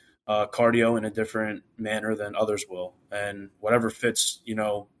handle cardio in a different manner than others will, and whatever fits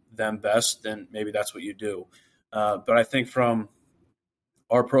them best, then maybe that's what you do. But I think from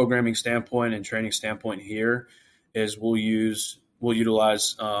our programming standpoint and training standpoint here is we'll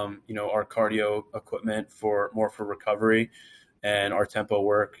utilize our cardio equipment for recovery, and our tempo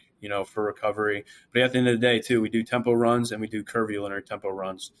work, for recovery. But at the end of the day, too, we do tempo runs and we do curvilinear tempo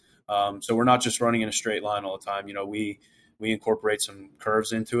runs. So we're not just running in a straight line all the time. We incorporate some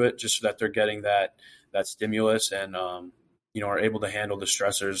curves into it just so that they're getting that stimulus and, are able to handle the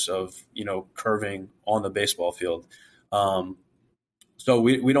stressors of, curving on the baseball field. So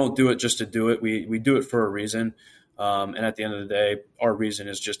we don't do it just to do it. We do it for a reason. And at the end of the day, our reason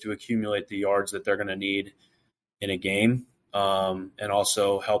is just to accumulate the yards that they're going to need in a game, and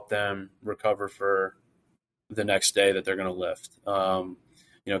also help them recover for the next day that they're going to lift.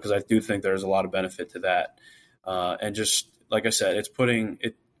 Because I do think there's a lot of benefit to that. And just like I said, it's putting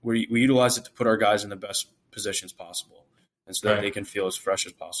it. We utilize it to put our guys in the best positions possible, and so that they can feel as fresh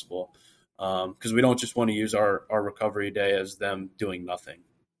as possible. Because we don't just want to use our recovery day as them doing nothing,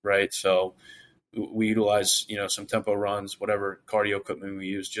 right? So we utilize some tempo runs, whatever cardio equipment we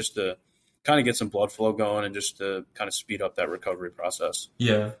use, just to kind of get some blood flow going and just to kind of speed up that recovery process.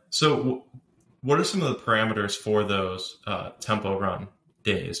 Yeah. So what are some of the parameters for those tempo run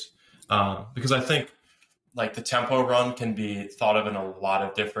days? Because I think like the tempo run can be thought of in a lot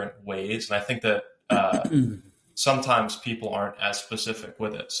of different ways. And I think that sometimes people aren't as specific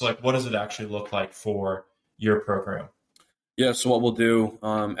with it. So like, what does it actually look like for your program? Yeah. So what we'll do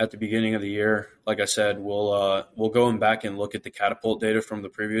at the beginning of the year, like I said, we'll go back and look at the catapult data from the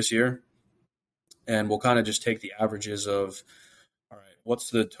previous year. And we'll kind of just take the averages of, all right, what's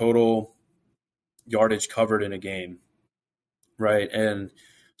the total yardage covered in a game, right? And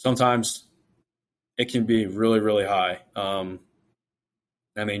sometimes it can be really, really high.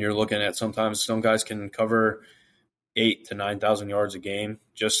 You're looking at sometimes some guys can cover 8,000 to 9,000 yards a game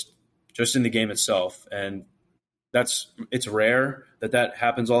just in the game itself, and it's rare that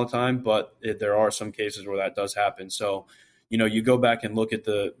happens all the time, but there are some cases where that does happen. So, you go back and look at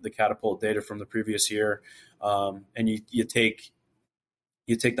the catapult data from the previous year, and you take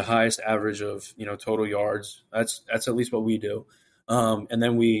the highest average of total yards. That's at least what we do, and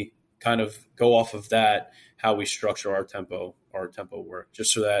then we kind of go off of that how we structure our tempo work,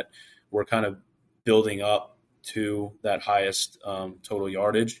 just so that we're kind of building up to that highest total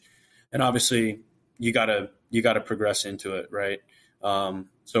yardage. And obviously, you gotta progress into it, right?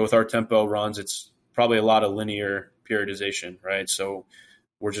 So with our tempo runs, it's probably a lot of linear periodization, right? So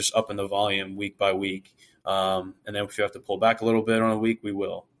we're just upping the volume week by week. And then if you have to pull back a little bit on a week, we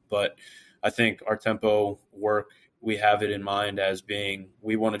will. But I think our tempo work, we have it in mind as being,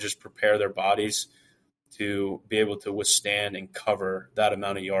 we want to just prepare their bodies to be able to withstand and cover that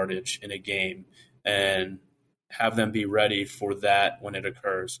amount of yardage in a game and have them be ready for that when it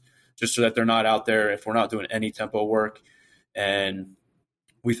occurs, just so that they're not out there, if we're not doing any tempo work and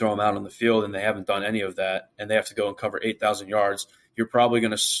we throw them out on the field and they haven't done any of that and they have to go and cover 8,000 yards, you're probably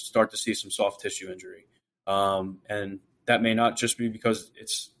going to start to see some soft tissue injury. And that may not just be because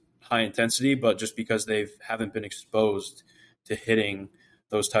it's high intensity, but just because they haven't been exposed to hitting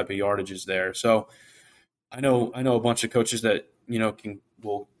those type of yardages there. So I know a bunch of coaches that,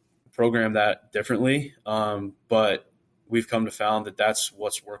 will program that differently. But we've come to found that that's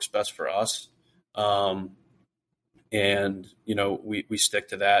what works best for us. And we stick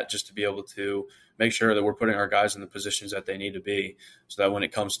to that just to be able to make sure that we're putting our guys in the positions that they need to be, so that when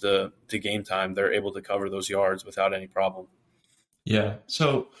it comes to game time, they're able to cover those yards without any problem. Yeah.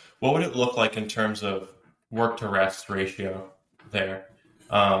 So what would it look like in terms of work to rest ratio there?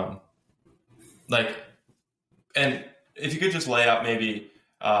 And if you could just lay out maybe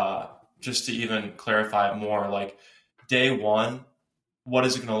just to even clarify it more, like day one, what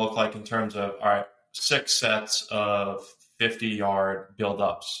is it going to look like in terms of, all right, 6 sets of 50-yard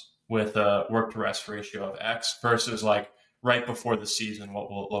buildups with a work to rest ratio of X versus like right before the season,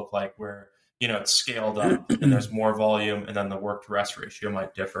 what will it look like where, it's scaled up and there's more volume and then the work to rest ratio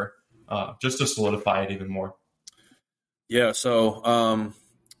might differ, just to solidify it even more. Yeah. So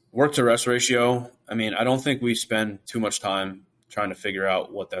work to rest ratio, I don't think we spend too much time trying to figure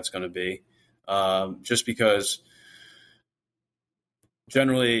out what that's going to be, just because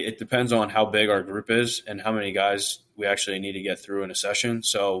generally it depends on how big our group is and how many guys we actually need to get through in a session.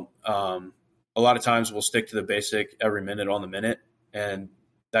 So a lot of times we'll stick to the basic every minute on the minute, and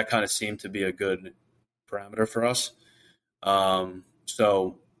that kind of seemed to be a good parameter for us.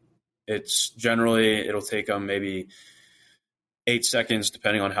 So it's generally, it'll take them maybe 8 seconds,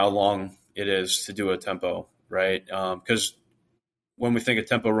 depending on how long it is to do a tempo, right? Because when we think of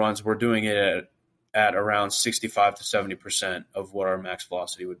tempo runs, we're doing it at around 65 to 70% of what our max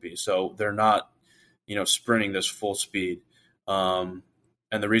velocity would be. So they're not, sprinting this full speed. And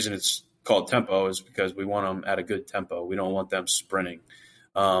the reason it's called tempo is because we want them at a good tempo. We don't want them sprinting.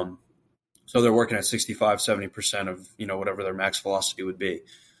 So they're working at 65, 70% of, whatever their max velocity would be.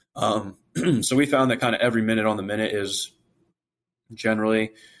 So we found that kind of every minute on the minute is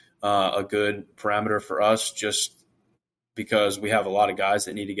generally a good parameter for us, just because we have a lot of guys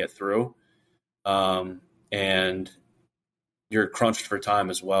that need to get through. And you're crunched for time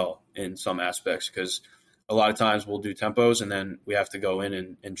as well in some aspects, because a lot of times we'll do tempos and then we have to go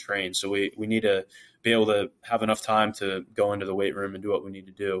in and train. So we need to be able to have enough time to go into the weight room and do what we need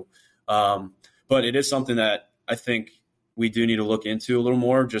to do. But it is something that I think we do need to look into a little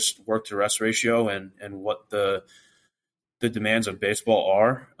more, just work to rest ratio and what the demands of baseball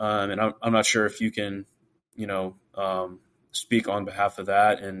are. And I'm not sure if you can, speak on behalf of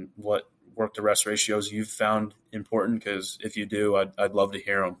that and what work to rest ratios you've found important, because if you do, I'd love to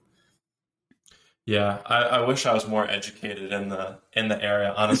hear them. Yeah, I wish I was more educated in the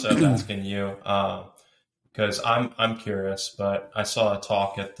area. Honestly, I was asking you because I'm curious, but I saw a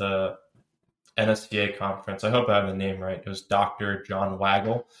talk at the NSTA conference. I hope I have the name right. It was Dr. John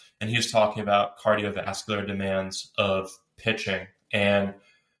Waggle, and he was talking about cardiovascular demands of pitching. And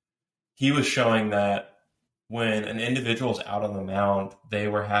he was showing that when an individual is out on the mound, they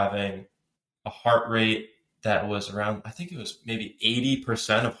were having a heart rate that was around, I think it was maybe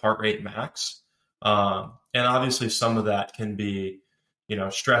 80% of heart rate max. And obviously some of that can be,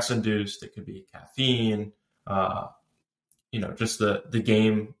 stress induced. It could be caffeine, just the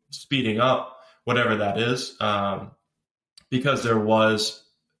game speeding up, whatever that is. Because there was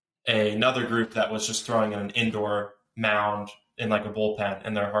another group that was just throwing in an indoor mound in like a bullpen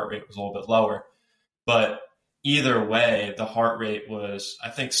and their heart rate was a little bit lower. But either way, the heart rate was, I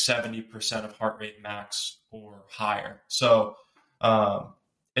think, 70% of heart rate max or higher. So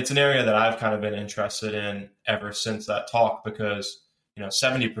it's an area that I've kind of been interested in ever since that talk, because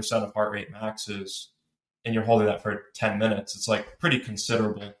 70% of heart rate max is, and you're holding that for 10 minutes, it's like pretty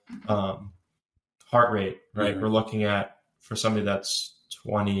considerable heart rate, right? Mm-hmm. We're looking at, for somebody that's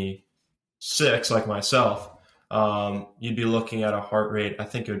 26 like myself, you'd be looking at a heart rate, I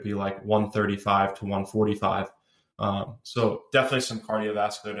think it would be like 135 to 145. So definitely some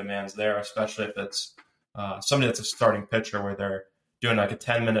cardiovascular demands there, especially if it's somebody that's a starting pitcher where they're doing like a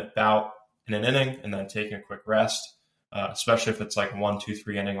 10-minute bout in an inning and then taking a quick rest, especially if it's like 1, 2,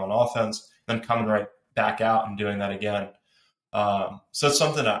 3 inning on offense, then coming right back out and doing that again. So it's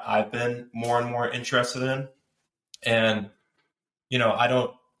something that I've been more and more interested in. And, I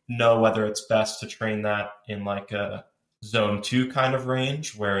don't know whether it's best to train that in like a zone 2 kind of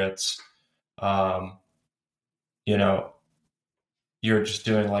range where it's, you're just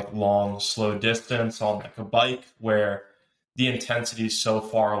doing like long, slow distance on like a bike where the intensity is so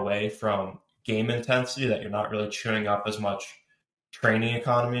far away from game intensity that you're not really chewing up as much training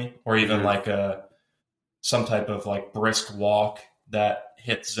economy, or even like some type of like brisk walk that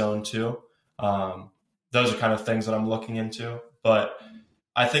hits zone 2. Those are kind of things that I'm looking into. But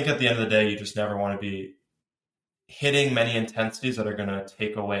I think at the end of the day, you just never want to be hitting many intensities that are going to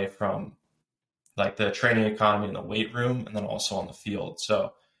take away from like the training economy in the weight room and then also on the field.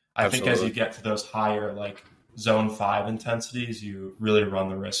 So I think as you get to those higher like zone 5 intensities, you really run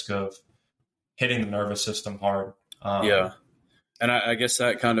the risk of hitting the nervous system hard. Yeah. And I guess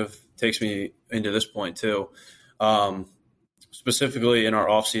that kind of takes me into this point too. Specifically in our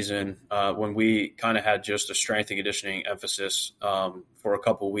off season, when we kind of had just a strength and conditioning emphasis for a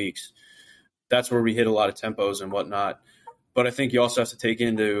couple of weeks, that's where we hit a lot of tempos and whatnot. But I think you also have to take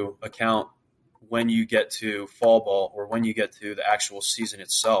into account when you get to fall ball or when you get to the actual season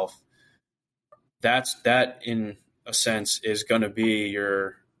itself. That in a sense is going to be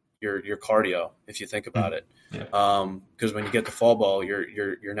your cardio, if you think about it. Because when you get to fall ball,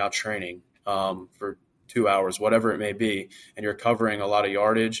 you're now training for 2 hours, whatever it may be, and you're covering a lot of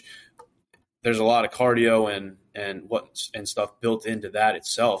yardage. There's a lot of cardio and stuff built into that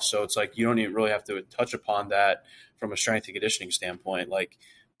itself. So it's like you don't even really have to touch upon that from a strength and conditioning standpoint. Like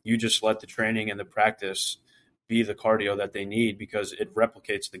you just let the training and the practice be the cardio that they need because it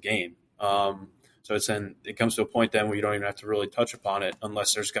replicates the game. So it comes to a point then where you don't even have to really touch upon it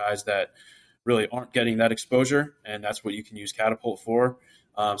unless there's guys that really aren't getting that exposure, and that's what you can use Catapult for.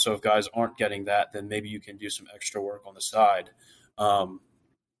 So if guys aren't getting that, then maybe you can do some extra work on the side.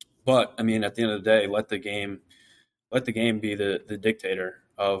 But I mean, at the end of the day, let the game be the dictator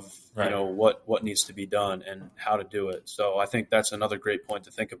of what needs to be done and how to do it. So I think that's another great point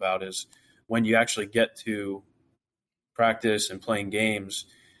to think about is when you actually get to practice and playing games,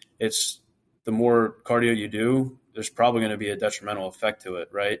 it's the more cardio you do, there's probably going to be a detrimental effect to it,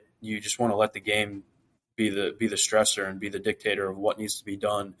 right? You just want to let the game be the stressor and be the dictator of what needs to be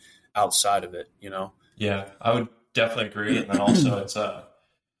done outside of it, Yeah, I would definitely agree. And then also it's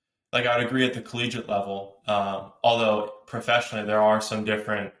like I would agree at the collegiate level, although professionally there are some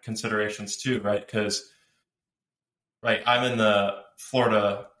different considerations too, right? Because I'm in the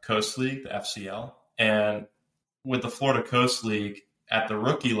Florida Coast League, the FCL, and with the Florida Coast League at the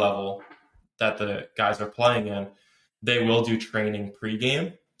rookie level that the guys are playing in, they will do training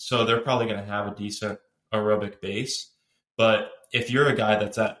pregame. So they're probably going to have a decent aerobic base. But if you're a guy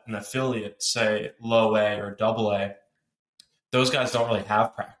that's at an affiliate, say low A or double A, those guys don't really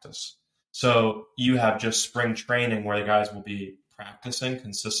have practice. So you have just spring training where the guys will be practicing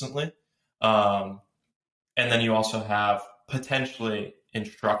consistently. And then you also have potentially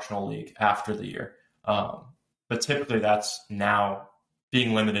instructional league after the year. But typically that's now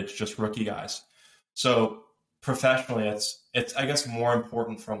being limited to just rookie guys. So professionally, it's I guess more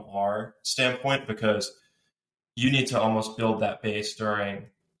important from our standpoint because you need to almost build that base during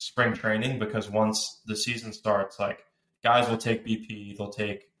spring training because once the season starts, like guys will take BP, they'll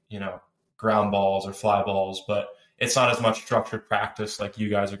take, ground balls or fly balls, but it's not as much structured practice like you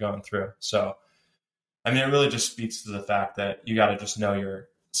guys are going through. So, I mean, it really just speaks to the fact that you got to just know your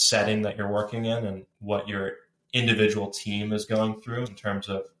setting that you're working in and what your individual team is going through in terms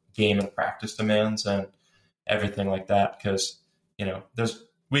of game and practice demands and everything like that. Because,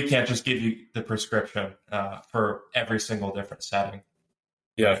 we can't just give you the prescription for every single different setting.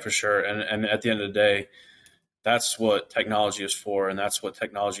 Yeah, for sure. And at the end of the day, that's what technology is for, and that's what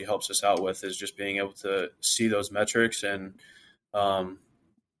technology helps us out with is just being able to see those metrics and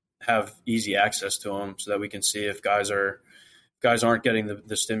have easy access to them so that we can see if guys aren't getting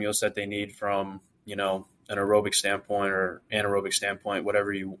the stimulus that they need from, an aerobic standpoint or anaerobic standpoint,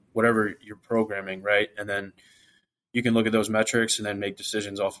 whatever you're programming, right? And then you can look at those metrics and then make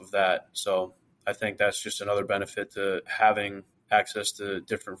decisions off of that. So I think that's just another benefit to having access to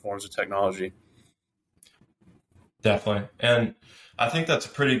different forms of technology. Definitely. And I think that's a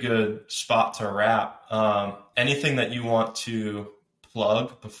pretty good spot to wrap. Anything that you want to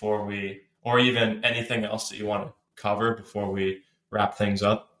plug or even anything else that you want to cover before we wrap things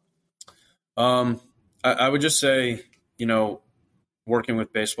up? I would just say, working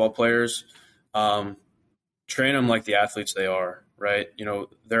with baseball players, train them like the athletes they are, right?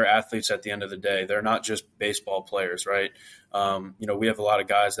 They're athletes at the end of the day. They're not just baseball players, right? We have a lot of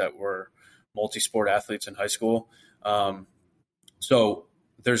guys that were multi-sport athletes in high school. So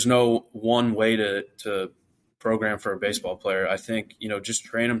there's no one way to program for a baseball player. I think, just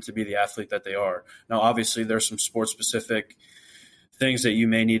train them to be the athlete that they are. Now, obviously, there's some sport-specific things that you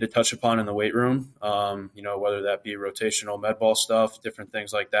may need to touch upon in the weight room, whether that be rotational med ball stuff, different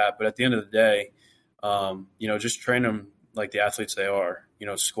things like that. But at the end of the day, just train them like the athletes they are,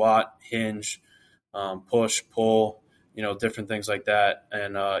 squat, hinge, push, pull, different things like that.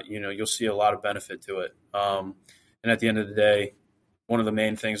 And, you'll see a lot of benefit to it. And at the end of the day, one of the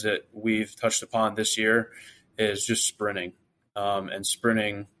main things that we've touched upon this year is just sprinting and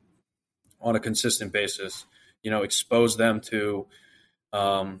sprinting on a consistent basis, expose them to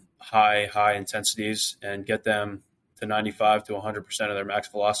high intensities and get them to 95 to 100% of their max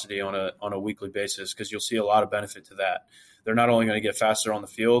velocity on a weekly basis, because you'll see a lot of benefit to that. They're not only going to get faster on the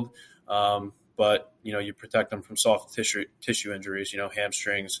field, but you protect them from soft tissue injuries,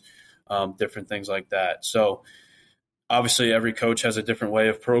 hamstrings, different things like that. So obviously every coach has a different way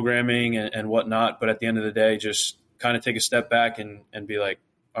of programming and whatnot, but at the end of the day, just kind of take a step back and be like,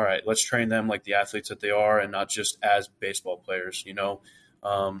 all right, let's train them like the athletes that they are and not just as baseball players,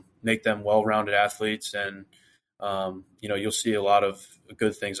 make them well-rounded athletes, and you'll see a lot of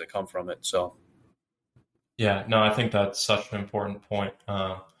good things that come from it. So, yeah, no, I think that's such an important point.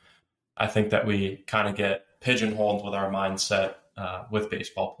 I think that we kind of get pigeonholed with our mindset with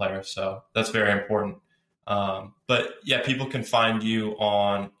baseball players. So that's very important. But yeah, people can find you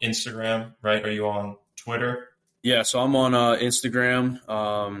on Instagram, right? Are you on Twitter? Yeah, so I'm on Instagram.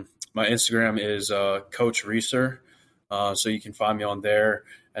 My Instagram is Coach Reeser. So you can find me on there.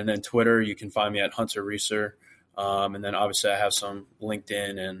 And then Twitter, you can find me at Hunter Reeser. And then obviously I have some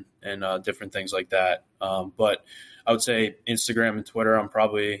LinkedIn and different things like that. But I would say Instagram and Twitter, I'm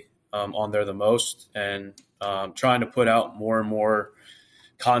probably on there the most, and trying to put out more and more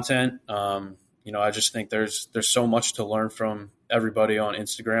content. I just think there's so much to learn from everybody on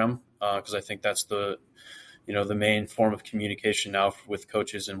Instagram, because I think that's the main form of communication now with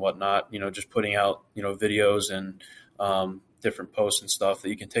coaches and whatnot. Just putting out videos and different posts and stuff that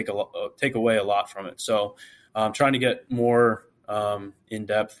you can take away a lot from it. So I'm trying to get more in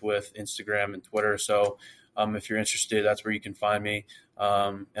depth with Instagram and Twitter. So if you're interested, that's where you can find me.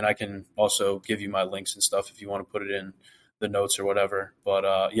 And I can also give you my links and stuff if you want to put it in the notes or whatever.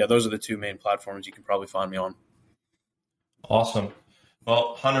 But yeah, those are the two main platforms you can probably find me on. Awesome.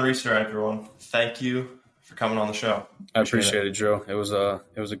 Well, Hunter Reeser, everyone, thank you for coming on the show. I appreciate it, Drew. It was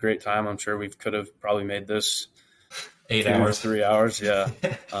a great time. I'm sure we could have probably made this 8 hours, 3 hours. Yeah.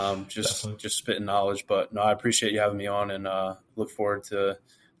 Just spitting knowledge, but no, I appreciate you having me on, and look forward to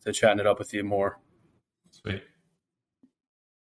chatting it up with you more. Sweet.